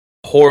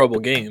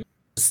horrible game.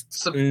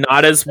 It's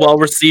not as well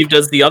received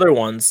as the other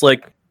ones.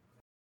 Like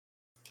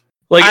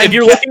if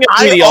you're looking at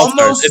 3D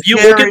All-Stars, if you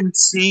look at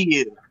guarantee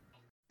you,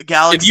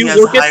 Galaxy if you has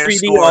look a at higher 3D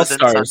score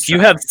All-Stars, than you Sunshine.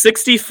 have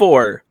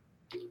 64.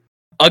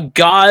 A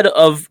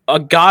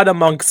god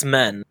amongst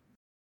men.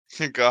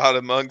 God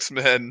amongst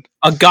men.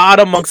 A god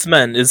amongst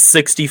men is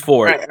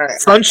 64.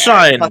 Right,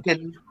 Sunshine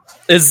Fucking-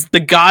 is the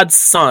god's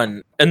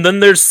son, and then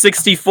there's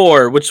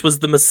 64, which was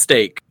the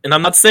mistake. And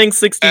I'm not saying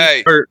 60.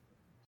 Hey.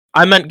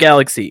 I meant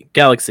Galaxy.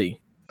 Galaxy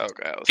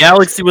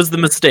was the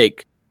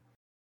mistake.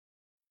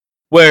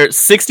 Where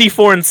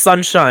 64 and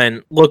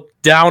Sunshine look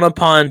down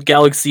upon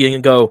Galaxy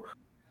and go,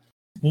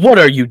 "What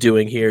are you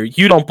doing here?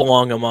 You don't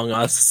belong among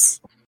us."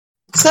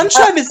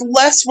 Sunshine is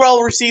less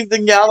well received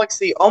than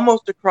Galaxy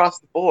almost across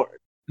the board.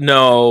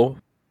 No,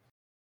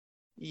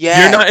 Yes.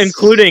 you're not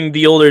including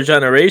the older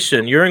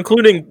generation. You're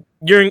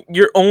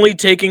only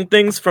taking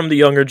things from the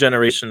younger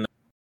generation.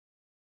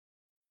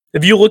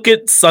 If you look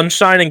at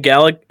Sunshine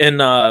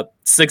and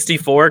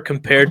 64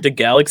 compared to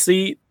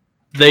Galaxy,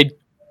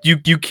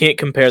 you can't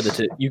compare the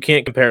two. You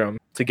can't compare them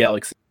to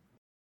Galaxy.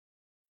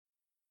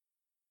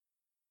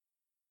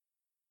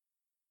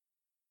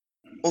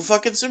 Well,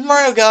 fucking Super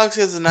Mario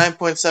Galaxy has a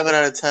 9.7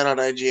 out of 10 on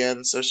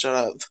IGN, so shut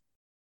up. It's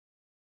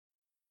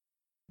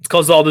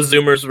because all the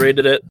Zoomers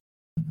rated it.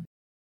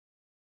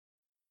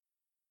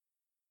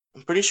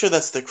 I'm pretty sure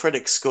that's the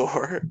critic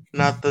score,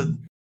 not the...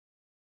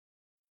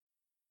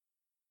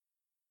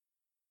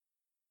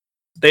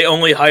 They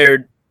only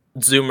hired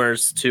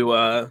Zoomers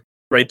to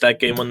rate that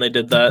game when they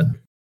did that.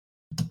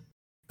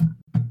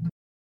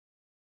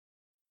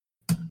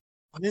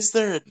 What is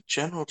there a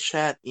general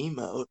chat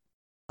emote?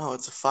 Oh,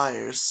 it's a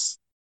Fires.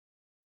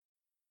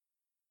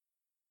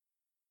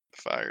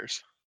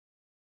 Fires.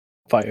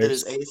 It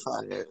is Fires. a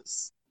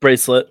Fires.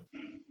 Bracelet.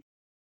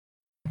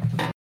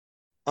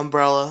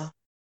 Umbrella.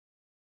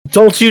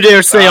 Don't you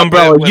dare say Stop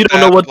Umbrella. it with You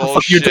don't know that what the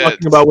fuck you're bullshit.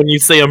 talking about when you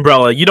say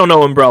Umbrella. You don't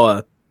know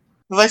Umbrella.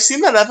 Have I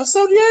seen that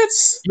episode yet?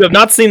 You have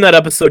not seen that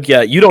episode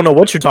yet. You don't know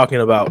what you're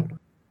talking about.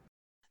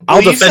 I'll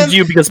Well, you defend said-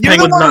 you because You're the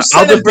Penguin's one who not. said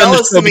I'll defend the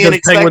umbrellas show to me and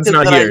because Penguin's expected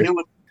not that I here. knew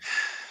it.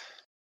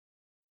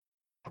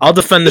 I'll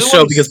defend the You're the show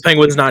one who because s-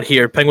 Penguin's not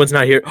here. Penguin's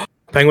not here.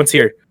 Penguin's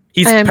here.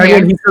 He's I am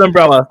Penguin. here. He said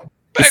Umbrella.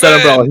 He said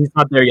Penguin! Umbrella. He's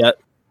not there yet.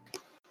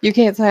 You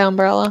can't say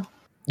umbrella.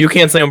 You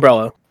can't say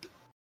Umbrella.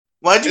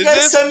 Why'd you Is guys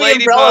this send me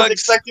umbrellas Ladybugs?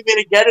 expecting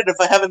me to get it if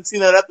I haven't seen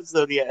that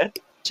episode yet?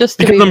 Just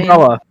to Because be mean.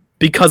 Umbrella.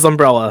 Because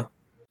Umbrella.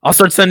 I'll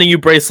start sending you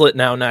Bracelet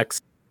now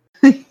next.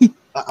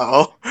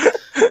 Uh-oh.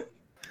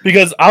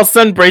 Because I'll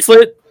send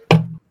Bracelet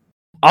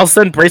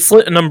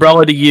and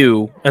Umbrella to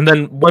you, and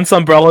then once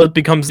Umbrella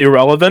becomes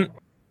irrelevant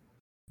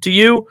to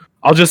you,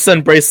 I'll just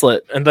send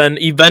Bracelet, and then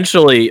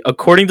eventually,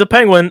 according to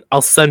Penguin,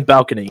 I'll send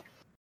Balcony.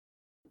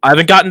 I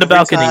haven't gotten to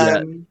Balcony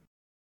yet,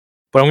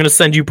 but I'm gonna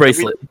send you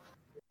Bracelet.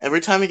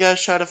 Every time you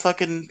guys try to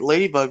fucking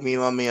ladybug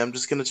meme on me, I'm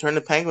just gonna turn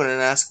to Penguin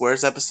and ask,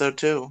 where's episode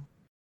 2?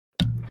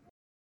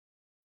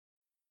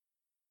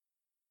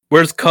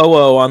 Where's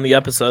Koho on the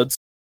episodes?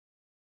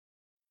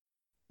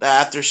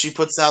 After she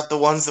puts out the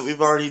ones that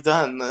we've already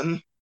done,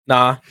 then.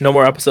 Nah, no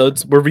more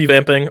episodes. We're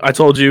revamping. I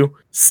told you.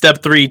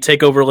 Step 3,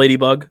 take over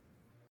Ladybug.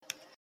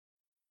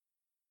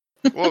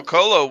 Well,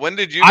 Colo, when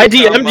did you? I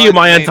become DM'd you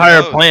my main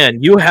entire host?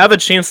 plan. You have a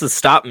chance to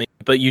stop me,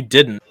 but you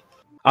didn't.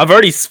 I've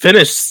already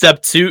finished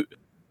step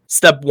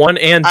 1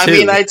 and 2. I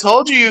mean, I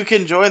told you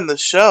can join the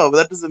show, but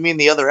that doesn't mean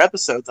the other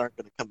episodes aren't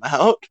gonna come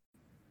out.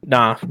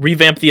 Nah,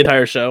 revamp the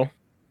entire show.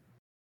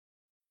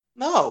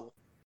 No.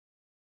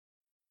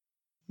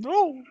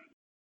 No.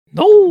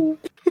 No.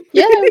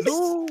 Yes.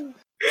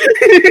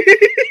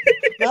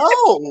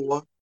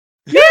 No!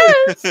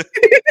 Yes.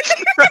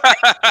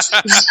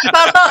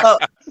 Shut up!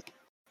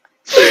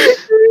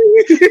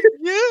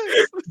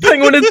 Yes.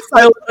 Penguin is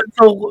silent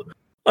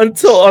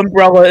until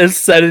Umbrella is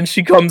said and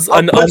she comes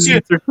I'll put you-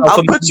 herself I'll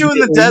on put you in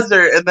the table.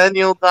 desert and then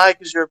you'll die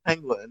because you're a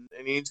penguin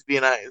and you need to be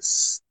an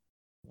ice.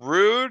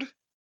 Rude.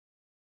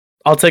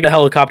 I'll take a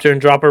helicopter and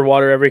drop her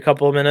water every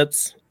couple of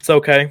minutes. It's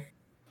okay.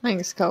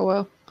 Thanks,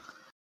 Koho.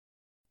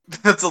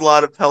 That's a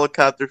lot of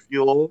helicopter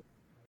fuel.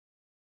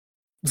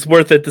 It's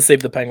worth it to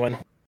save the penguin.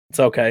 It's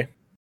okay.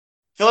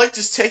 I feel like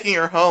just taking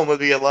her home would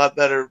be a lot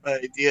better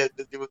idea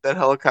to do with that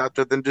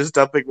helicopter than just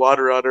dumping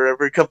water on her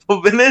every couple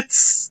of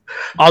minutes.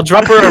 I'll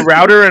drop her a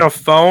router and a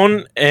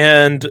phone,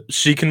 and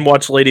she can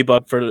watch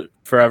Ladybug for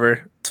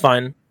forever. It's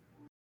fine.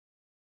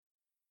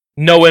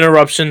 No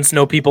interruptions,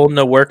 no people,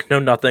 no work, no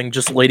nothing.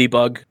 Just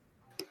Ladybug.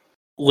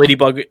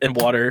 Ladybug and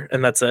water,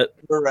 and that's it.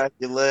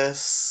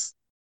 Miraculous.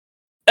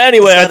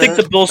 Anyway, Is I that think it?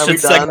 the Are we bullshit done?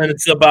 segment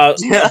is about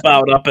Yeah.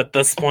 up at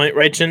this point,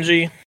 right,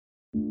 Shinji?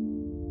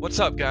 What's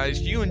up, guys?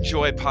 Do you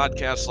enjoy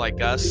podcasts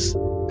like us?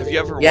 Have you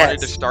ever Yes.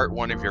 wanted to start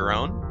one of your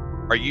own?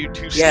 Are you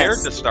too scared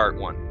Yes. to start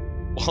one?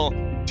 Well,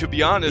 to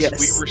be honest, Yes.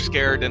 we were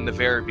scared in the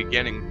very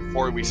beginning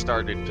before we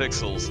started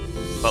Pixels,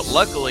 but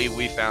luckily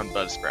we found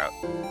Buzzsprout.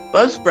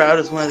 Buzzsprout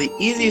is one of the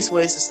easiest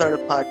ways to start a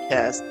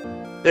podcast.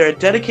 They're a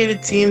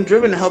dedicated team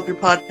driven to help your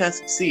podcast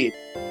succeed.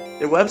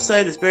 Their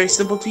website is very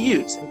simple to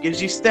use and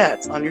gives you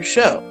stats on your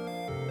show.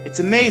 It's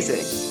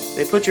amazing.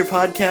 They put your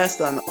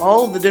podcast on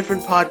all the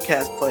different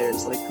podcast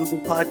players like Google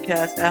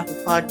Podcasts, Apple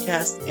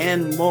Podcasts,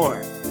 and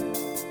more.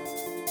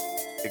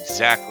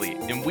 Exactly.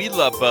 And we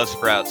love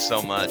Buzzsprout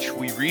so much,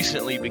 we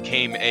recently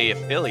became a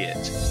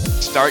affiliate.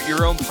 Start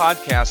your own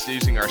podcast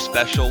using our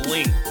special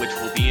link, which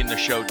will be in the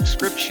show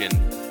description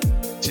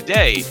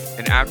today.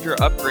 And after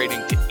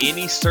upgrading to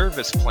any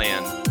service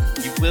plan,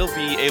 you will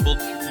be able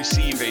to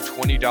receive a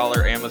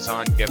 $20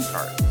 Amazon gift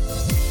card.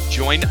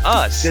 Join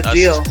us, Good us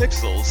deal. as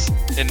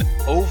Pixels, and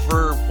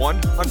over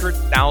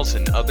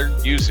 100,000 other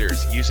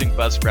users using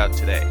Buzzsprout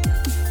today.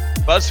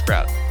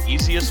 Buzzsprout,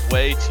 easiest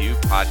way to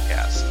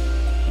podcast.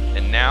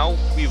 And now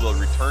we will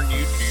return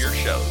you to your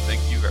show.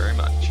 Thank you very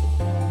much.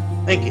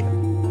 Thank you.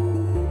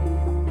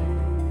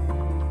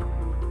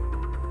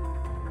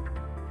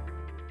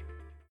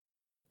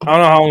 I don't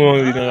know how long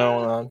we've been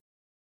going on.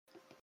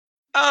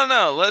 I don't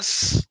know.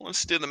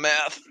 Let's do the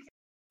math.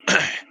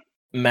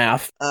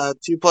 Math.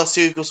 2 plus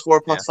 2 equals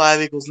 4 plus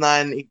 5 equals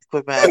 9.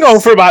 Quick math. We're going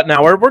for about an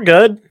hour. We're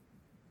good.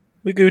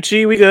 We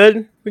Gucci. We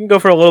good. We can go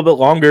for a little bit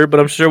longer, but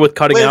I'm sure with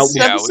cutting Wait, out. has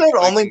this Yeah, episode we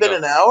only can been go.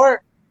 an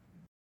hour?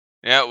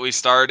 Yeah, we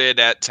started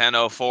at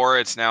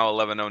 10:04. It's now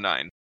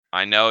 11:09.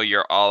 I know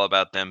you're all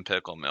about them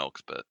pickle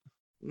milks, but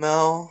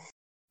No.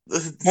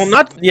 Well,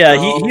 not. Yeah,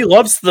 No. he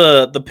loves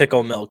the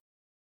pickle milk.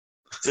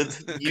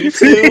 You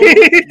two,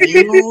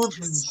 you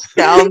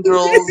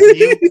scoundrels,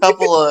 you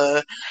couple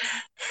of.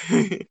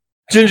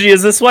 Gingy,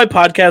 is this why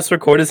podcast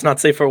record is not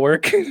safe for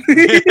work?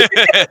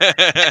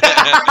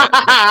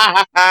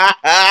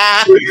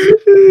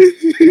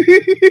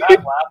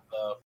 That laugh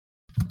though.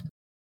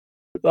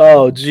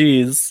 Oh,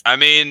 jeez. I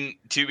mean,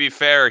 to be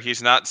fair,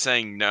 he's not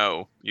saying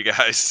no, you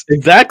guys.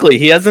 Exactly.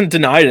 He hasn't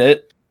denied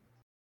it.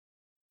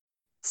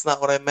 That's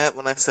not what I meant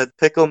when I said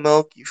pickle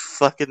milk, you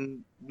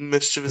fucking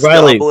mischievous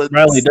Riley,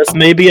 goblins. this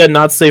may be a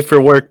not safe for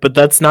work, but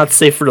that's not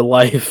safe for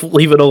life.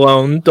 Leave it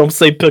alone. Don't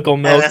say pickle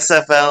milk.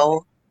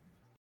 NSFL.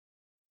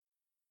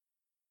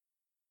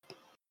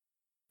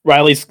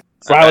 Riley's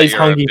I bet Riley's you're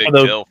hungry a big for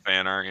the Bill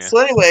fan, aren't you? So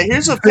anyway,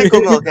 here's what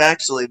pickle milk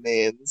actually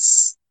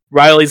means.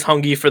 Riley's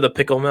hungry for the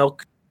pickle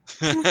milk.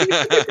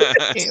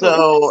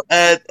 So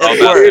at all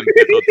about work, them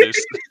pickle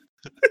juice.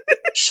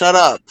 shut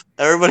up.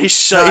 Everybody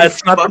shut Nah, your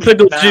it's not the fucking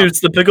pickle mouth. juice.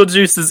 The pickle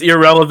juice is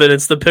irrelevant.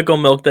 It's the pickle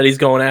milk that he's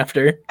going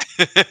after.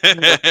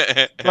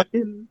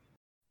 Fucking,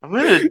 I'm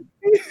gonna.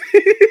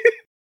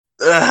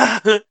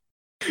 Ugh.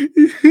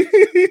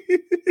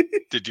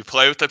 Did you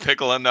play with the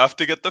pickle enough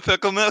to get the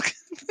pickle milk?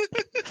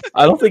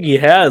 I don't think he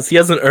has. He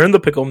hasn't earned the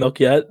pickle milk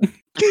yet.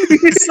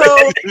 So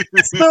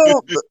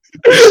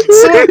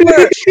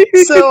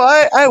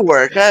I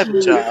work. I have a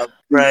job,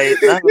 right?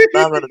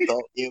 I'm an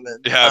adult human.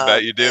 Yeah, I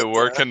bet you do. and,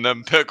 Working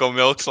them pickle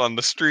milks on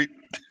the street.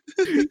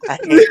 I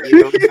hate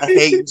you. I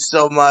hate you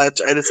so much.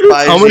 I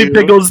despise How many you.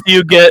 pickles do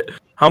you get?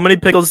 How many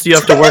pickles do you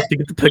have to work to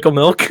get the pickle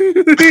milk?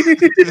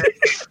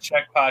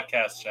 Check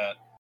podcast chat.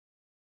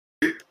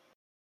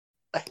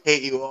 I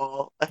hate you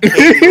all. I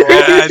hate you all.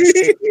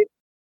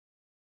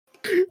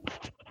 Yes.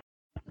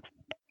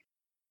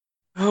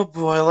 Oh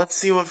boy, let's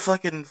see what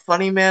fucking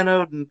funny man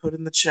Odin put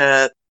in the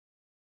chat.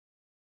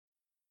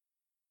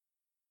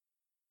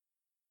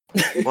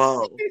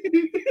 Whoa.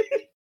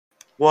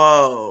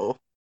 Whoa.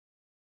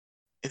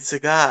 It's a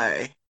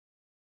guy.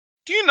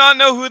 Do you not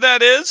know who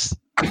that is?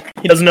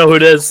 He doesn't know who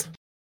it is.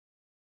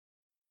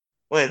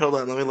 Wait, hold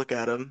on, let me look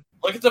at him.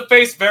 Look at the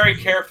face very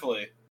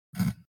carefully.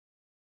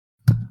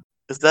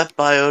 Is that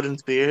by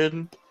Odin's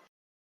beard?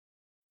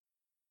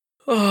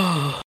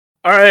 All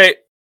right.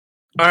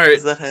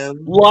 Is that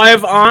him?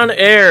 Live on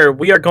air,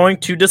 we are going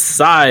to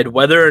decide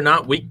whether or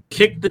not we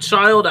kick the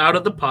child out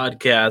of the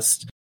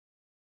podcast.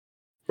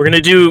 We're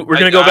gonna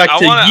go back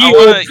to ye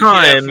old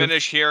time.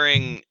 Finish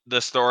hearing the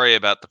story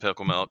about the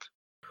pickle milk.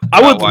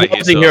 I would Why love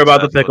he's to so hear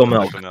about the obsessed pickle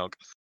with milk.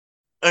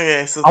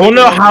 Okay, so I want to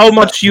know how Alright.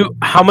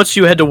 much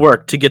you had to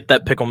work to get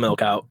that pickle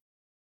milk out.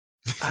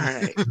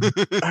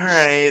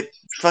 Alright.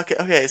 Fuck it.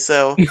 Okay,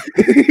 so I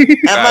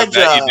at my bet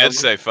job. you did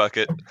say fuck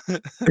it.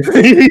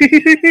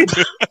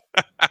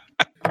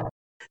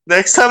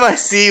 Next time I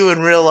see you in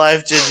real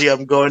life, Gingy,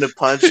 I'm going to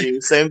punch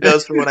you. Same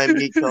goes for when I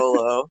meet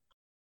Colo.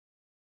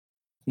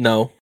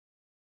 No.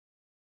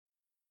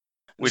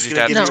 We Just just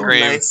gonna have give to you a scream.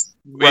 nice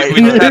We right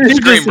just hook. have to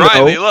scream, Just no.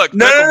 Riley, look,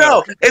 No, pickle no, no.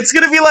 milk. It's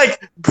gonna be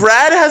like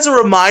Brad has a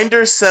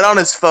reminder set on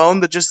his phone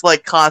that just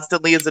like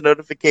constantly is a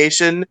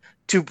notification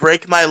to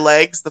break my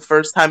legs the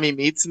first time he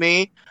meets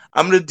me.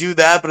 I'm gonna do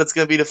that, but it's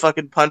gonna be to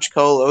fucking punch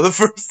Colo the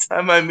first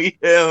time I meet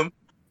him.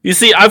 You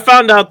see, I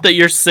found out that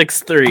you're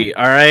 6'3",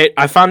 all right?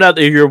 I found out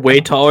that you're way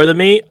taller than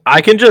me.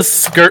 I can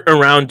just skirt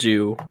around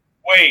you.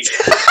 Wait,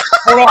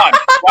 hold on,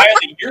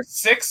 Riley, you're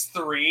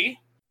 6'3"?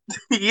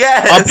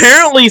 Yes.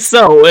 Apparently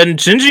so, and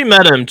Gingy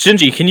met him.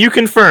 Gingy, can you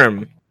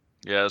confirm?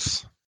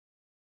 Yes.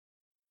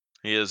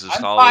 He is as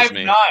I'm tall as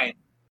me. 5'9"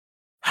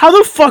 How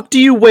the fuck do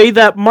you weigh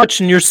that much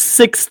and you're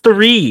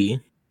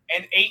 6'3"?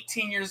 and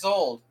 18 years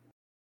old.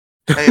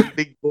 I am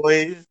big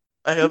boy.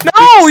 I am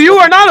No, big you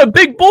are not a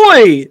big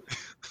boy!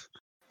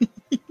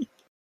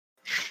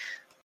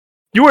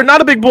 You are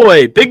not a big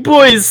boy. Big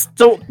boys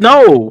don't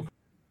know.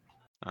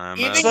 I'm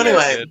Eating So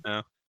anyway, good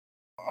now.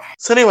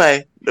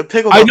 the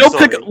pickle I milk know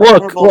story. pickle. Look, More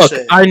look.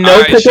 bullshit. I know All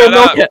right, pickle shut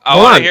milk. up. I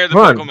Hold want to on, hear the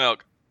hold on. pickle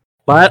milk.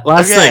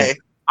 Last thing. Okay.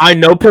 I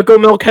know pickle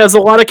milk has a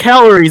lot of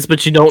calories,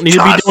 but you don't need to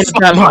be God doing it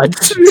that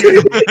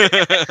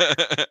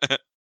much.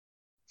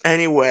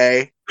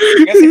 Anyway,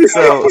 I guess it's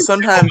kind so of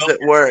sometimes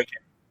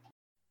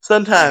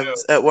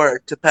at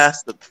work, to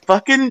pass the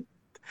fucking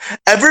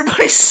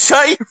everybody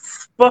shut your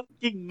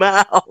fucking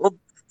mouth.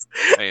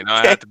 Hey,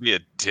 I have to be a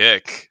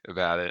dick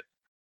about it.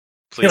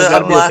 Please don't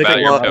tell gotta us be a about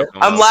dick your about it.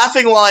 pickle I'm milk.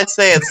 laughing while I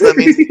say it, so that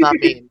means it's not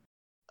mean.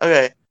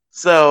 Okay,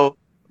 so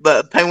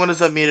the penguin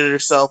has unmuted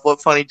herself.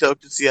 What funny joke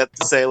does she have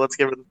to say? Let's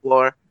give her the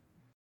floor.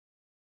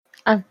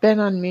 I've been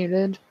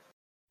unmuted.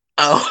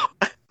 Oh,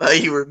 I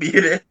thought you were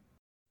muted.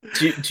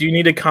 do you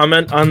need to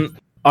comment on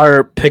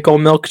our pickle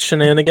milk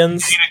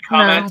shenanigans? Need a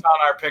comment on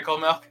our pickle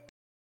milk?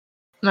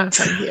 No,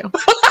 thank you.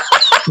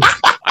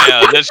 I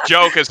know this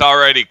joke is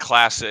already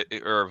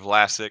classic or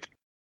classic.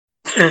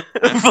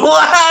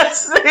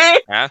 Blasting!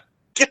 Huh?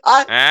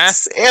 God Huh?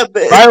 damn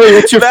it. Riley,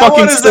 what's your That fucking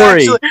one is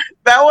story?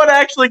 that one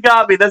actually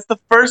got me. That's the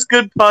first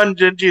good pun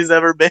Gingy's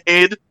ever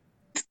made.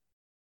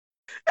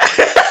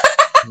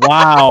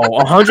 Wow,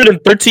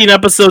 113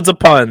 episodes of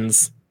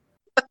puns.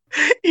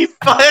 He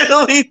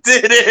finally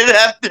did it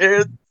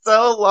after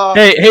so long.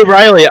 Hey,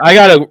 Riley, I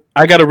got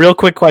a real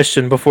quick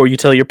question before you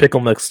tell your pickle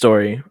milk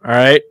story. All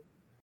right.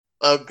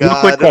 Oh Real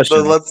quick god.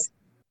 question.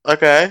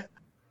 Okay.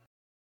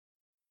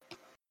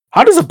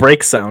 How does a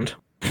break sound?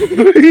 I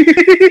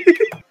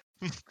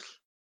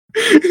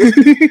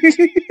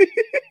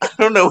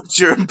don't know what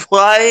you're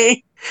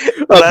implying.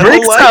 But A I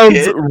break don't like sounds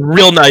it.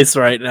 real nice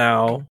right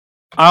now.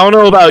 I don't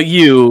know about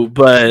you,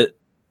 but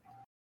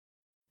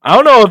I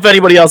don't know if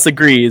anybody else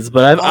agrees.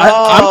 But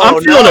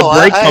I'm feeling a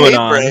break I coming hate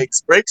on.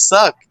 breaks. Breaks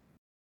suck.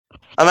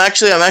 I'm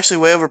actually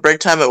way over break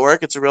time at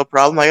work. It's a real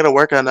problem. I gotta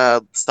work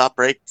on stop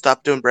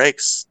doing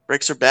breaks.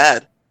 Breaks are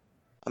bad.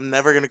 I'm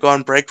never gonna go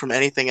on break from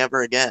anything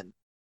ever again.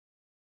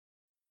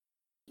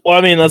 Well,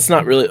 I mean, that's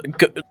not really.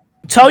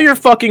 Tell your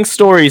fucking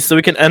story so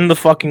we can end the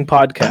fucking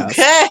podcast.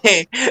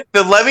 Okay,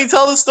 then let me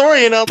tell the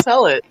story and I'll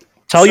tell it.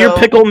 Tell your So-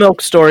 pickle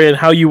milk story and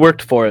how you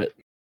worked for it.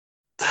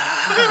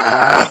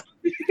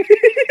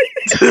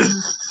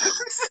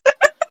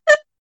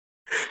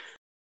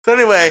 So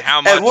anyway, And how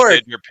at much work,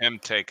 did your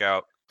pimp take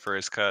out for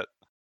his cut?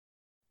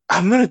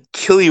 I'm gonna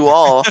kill you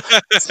all.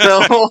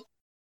 So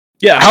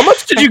Yeah, how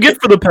much did you get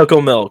for the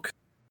pickle milk?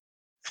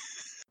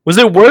 Was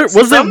it worth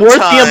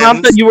the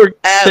amount that you were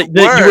at that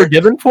you were work,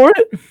 given for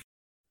it?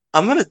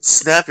 I'm gonna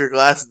snap your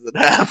glasses in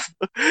half.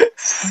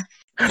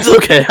 It's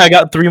okay. I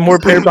got 3 more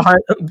pair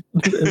behind.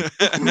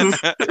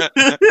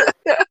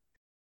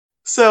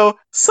 So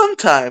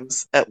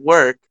sometimes at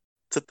work,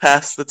 to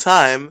pass the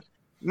time,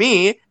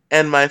 me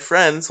and my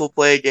friends will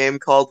play a game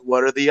called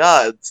What Are the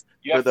Odds?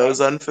 You For have those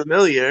fun?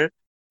 unfamiliar,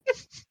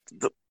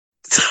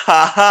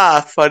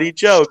 haha, funny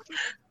joke.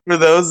 For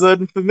those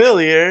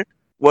unfamiliar,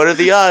 What Are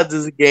the Odds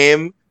is a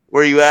game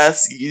where you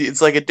ask,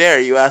 it's like a dare.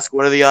 You ask,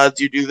 what are the odds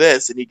you do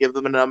this? And you give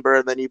them a number,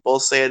 and then you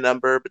both say a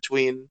number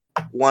between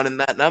 1 and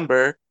that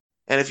number.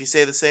 And if you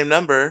say the same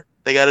number,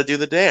 they got to do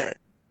the dare.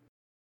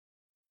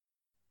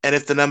 And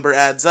if the number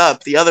adds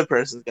up, the other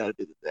person's got to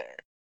do the dare.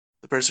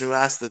 The person who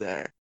asked the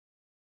dare.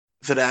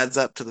 If it adds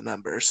up to the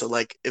number. So,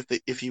 like,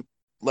 if you,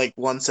 like,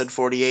 one said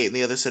 48 and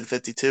the other said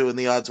 52 and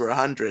the odds were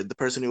 100, the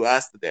person who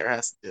asked the dare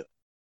has to do it.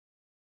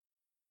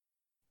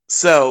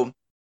 So,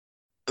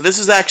 this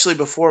is actually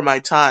before my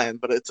time,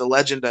 but it's a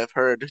legend I've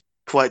heard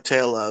quite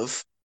tale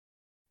of.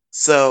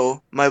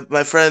 So,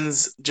 my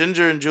friends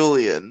Ginger and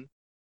Julian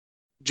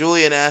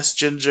asked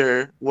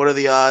Ginger what are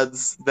the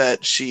odds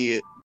that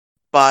she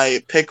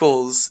buy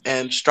pickles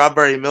and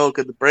strawberry milk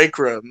in the break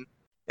room,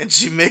 and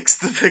she mixed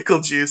the pickle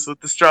juice with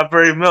the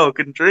strawberry milk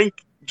and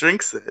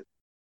drinks it.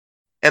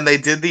 And they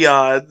did the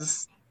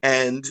odds,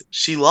 and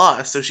she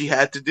lost, so she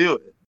had to do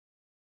it.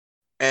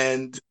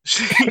 And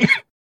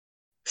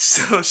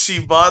so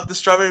she bought the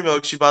strawberry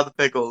milk, she bought the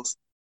pickles,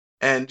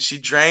 and she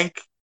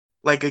drank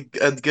like a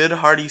good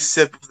hearty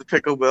sip of the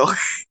pickle milk.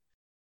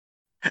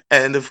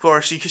 And of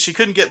course, she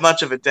couldn't get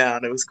much of it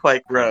down. It was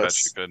quite I bet you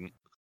gross. couldn't.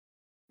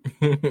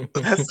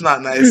 That's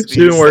not nice. She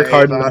didn't work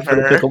hard enough about for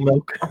the her. pickle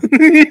milk.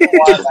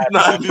 That's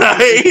not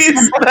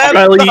nice. That's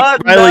Riley,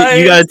 not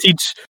Riley,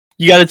 nice.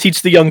 you gotta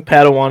teach the young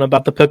Padawan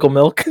about the pickle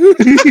milk.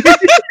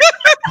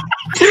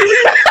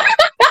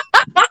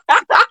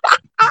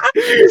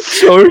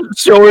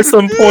 show her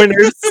some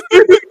pointers.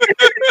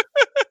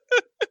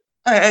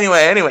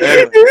 Anyway.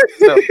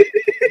 So,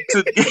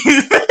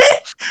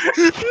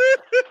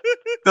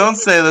 don't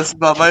say this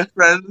about my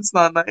friend. It's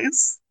not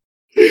nice.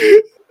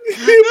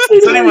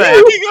 So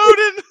anyway,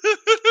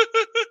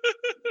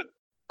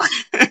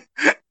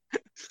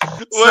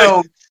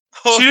 so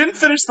she didn't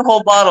finish the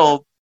whole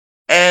bottle,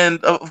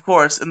 and of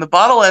course, and the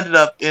bottle ended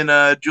up in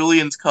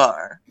Julian's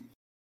car.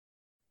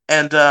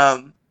 And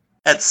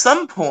at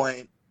some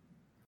point,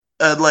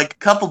 like a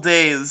couple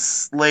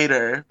days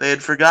later, they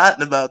had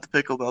forgotten about the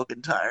pickle milk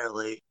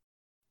entirely,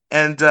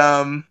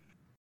 and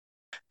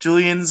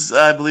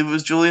I believe it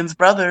was Julian's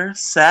brother,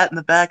 sat in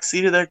the back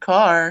seat of their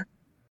car,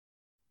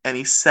 and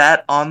he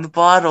sat on the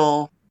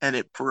bottle, and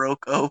it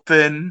broke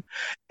open,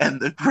 and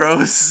the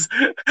gross,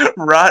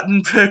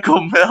 rotten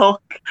pickle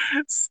milk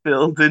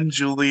spilled in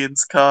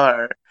Julian's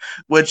car.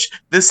 Which,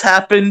 this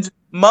happened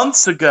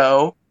months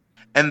ago,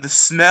 and the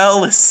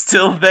smell is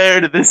still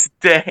there to this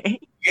day.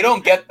 You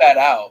don't get that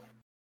out.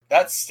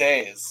 That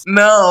stays.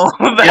 No,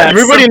 that's Yeah,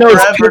 everybody a knows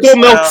forever pickle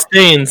milk smell.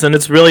 stains, and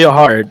it's really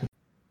hard.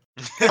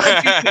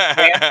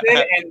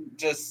 Rancid and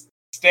just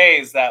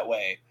stays that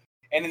way.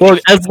 And Well,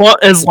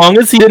 as long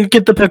as he didn't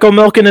get the pickle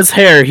milk in his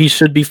hair, he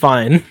should be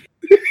fine.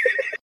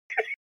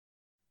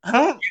 I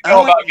don't you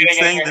know like about you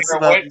getting saying your this hair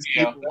about wet, these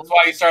you know. people. That's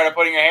why you started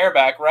putting your hair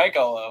back, right,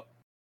 Golo?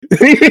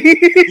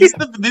 These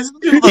are the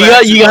people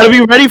that You gotta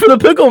be ready for the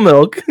pickle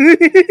milk.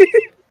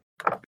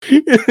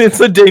 It's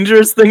a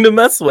dangerous thing to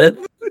mess with.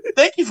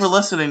 Thank you for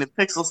listening to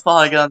Pixels,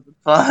 Polygons, and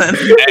Fun.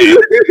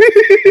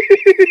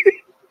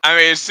 I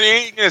mean,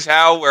 seeing as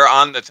how we're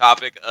on the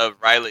topic of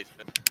Riley's.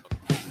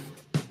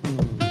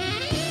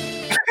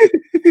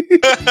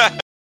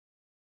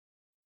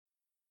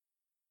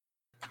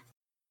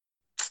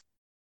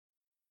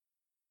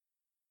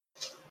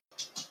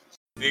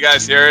 You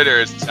guys hear it, or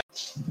is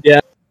Yeah.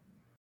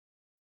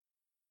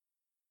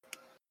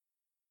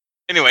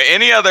 Anyway,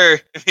 any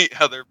other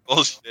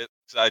bullshit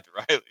besides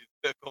Riley's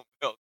pickle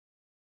milk?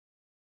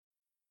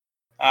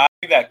 I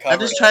think that I covered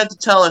just it. tried to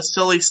tell a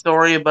silly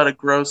story about a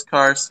gross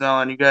car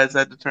smell, and you guys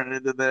had to turn it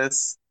into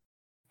this.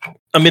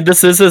 I mean,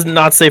 this is a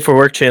not safe for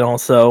work channel,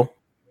 so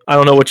I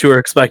don't know what you were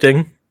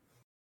expecting.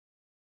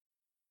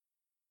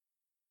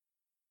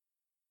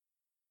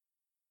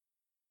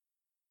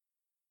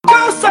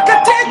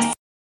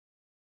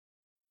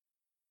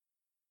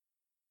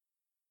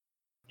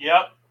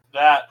 Yep,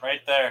 that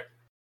right there.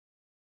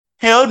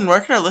 Hey, Odin,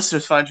 where can our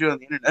listeners find you on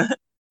the internet?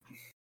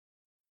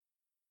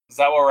 Is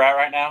that where we're at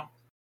right now?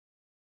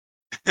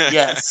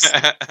 Yes.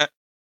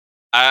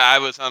 I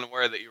was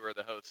unaware that you were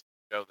the host.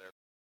 Go there.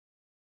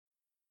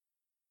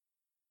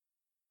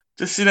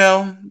 Just,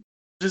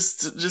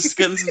 just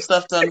getting some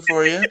stuff done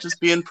for you. Just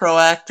being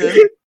proactive.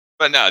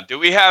 But no, do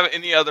we have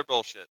any other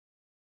bullshit?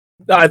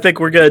 No, I think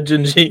we're good,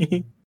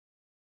 Jinji.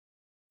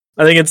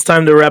 I think it's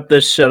time to wrap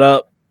this shit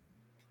up.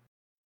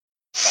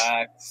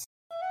 Facts.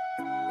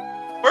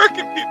 Where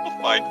can people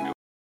find you?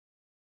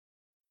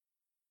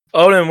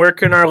 Odin, where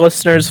can our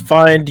listeners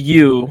find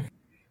you?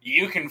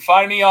 You can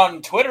find me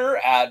on Twitter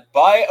at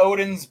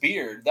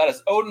 @ByOdinsBeard. That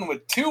is Odin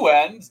with 2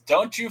 N's.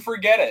 Don't you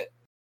forget it.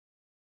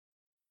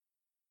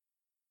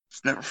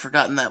 I've never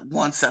forgotten that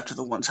once after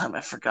the one time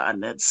I've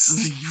forgotten it.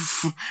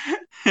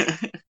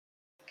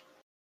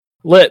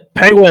 Lit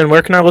Penguin,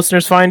 where can our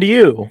listeners find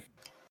you?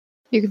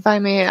 You can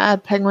find me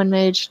at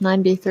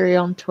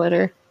PenguinMage93 on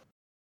Twitter.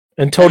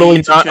 And totally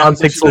YouTube not on channels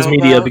that you Pixels know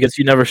Media about? because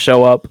you never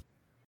show up.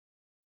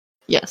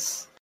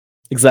 Yes.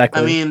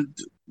 Exactly. I mean,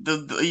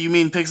 you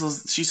mean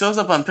Pixels? She shows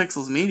up on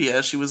Pixels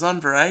Media. She was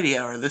on Variety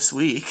Hour this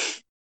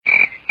week.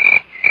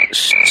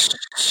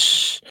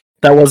 Shh.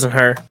 That wasn't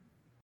her.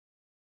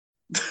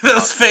 That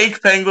was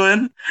fake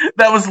Penguin.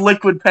 That was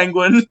Liquid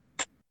Penguin.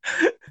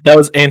 That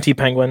was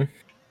Anti-Penguin.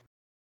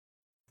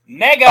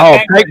 Nega Oh,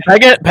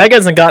 Penguin. Peg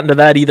hasn't gotten to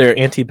that either,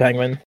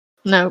 Anti-Penguin.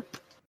 Nope.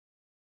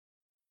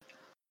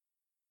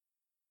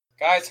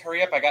 Guys,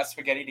 hurry up. I got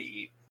spaghetti to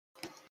eat.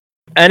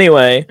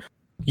 Anyway,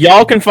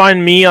 y'all can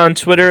find me on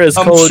Twitter as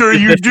I'm Colo sure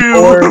you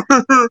 54.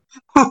 do.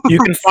 You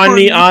can find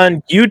me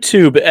on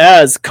YouTube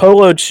as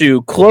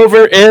Colochu.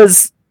 Clover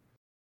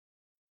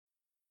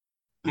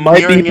might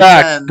be Nearing its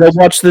back. end. Go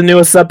watch the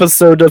newest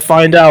episode to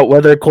find out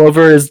whether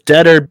Clover is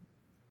dead or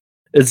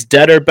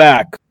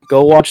back.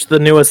 Go watch the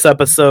newest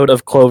episode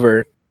of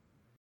Clover.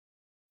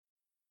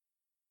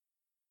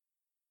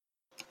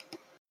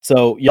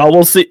 So y'all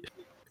will see.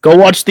 Go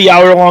watch the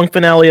hour-long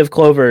finale of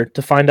Clover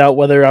to find out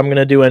whether I'm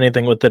gonna do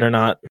anything with it or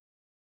not.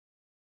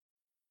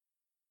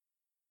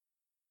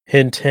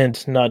 Hint,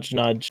 hint, nudge,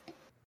 nudge.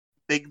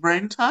 Big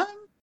brain time?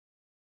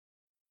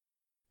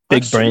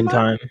 Big Question brain mark?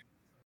 time.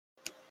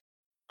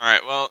 All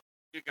right. Well,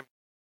 you can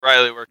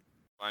Riley. Where can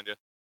we find you?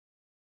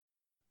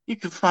 You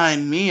can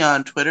find me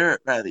on Twitter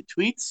at Riley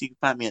Tweets. You can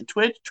find me on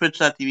Twitch,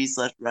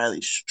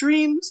 twitch.tv/Riley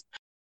Streams.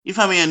 You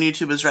can find me on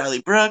YouTube as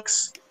Riley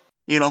Brooks.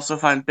 You can also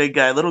find Big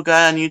Guy, Little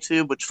Guy on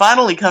YouTube, which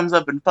finally comes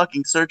up in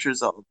fucking search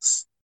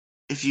results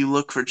if you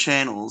look for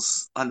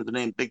channels under the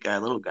name Big Guy,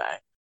 Little Guy.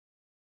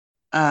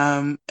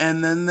 And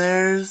then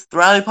there's the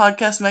Riley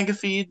Podcast Mega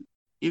Feed.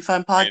 You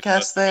find Are you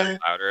podcasts supposed to get there.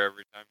 louder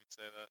every time you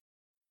say that.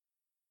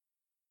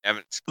 You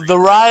haven't screamed. The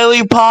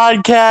Riley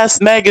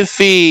Podcast Mega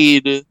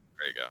Feed. There you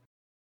go.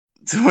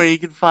 Where you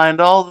can find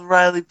all the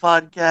Riley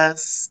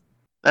podcasts.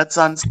 That's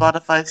on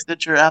Spotify,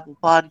 Stitcher, Apple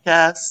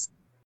Podcasts.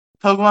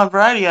 Pokemon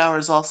Variety Hour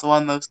is also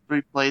on those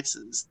 3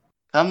 places.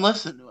 Come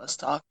listen to us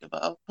talk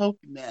about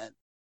Pokemon.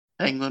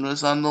 Penguin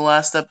was on the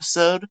last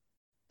episode,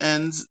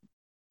 and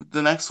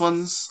the next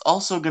one's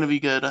also going to be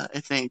good, I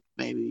think,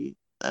 maybe.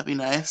 That'd be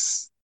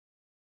nice.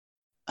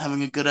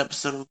 Having a good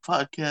episode of a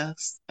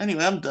podcast.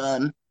 Anyway, I'm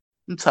done.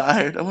 I'm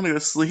tired. I want to go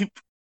sleep.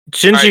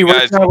 Gingy, All where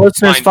right, can our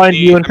listeners find me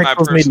you in and my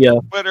Pixels personal Media?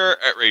 Twitter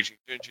at Raging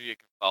Gingy. You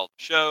can follow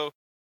the show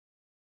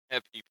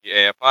at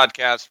PPA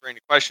Podcast for any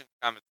questions,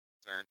 comments,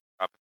 concerns,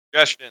 topic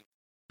suggestions.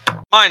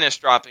 Minus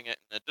dropping it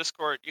in the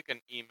Discord, you can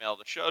email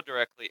the show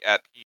directly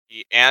at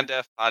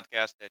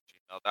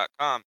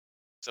ppandfpodcast@gmail.com.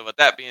 So with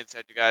that being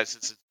said, you guys,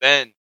 this has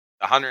been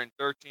the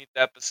 113th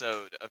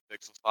episode of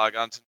Pixels,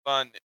 Polygons, and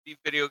Fun, the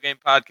video game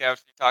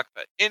podcast. We talk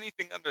about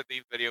anything under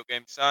the video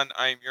game sun.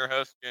 I am your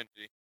host,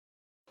 Genji.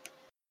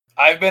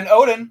 I've been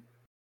Odin.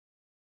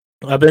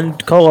 I've been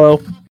Colo.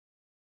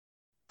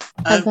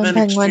 I've been been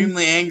Penguin.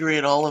 extremely angry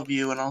at all of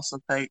you, and also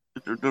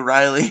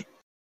Riley.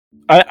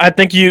 I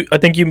think you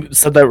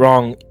said that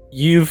wrong.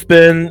 You've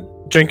been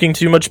drinking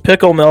too much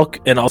pickle milk,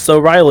 and also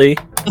Riley.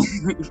 All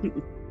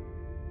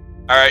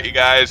right, you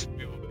guys,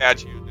 we will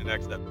catch you in the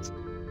next episode.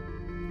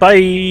 Bye.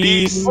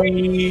 Peace.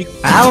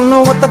 I don't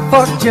know what the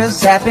fuck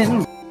just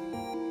happened.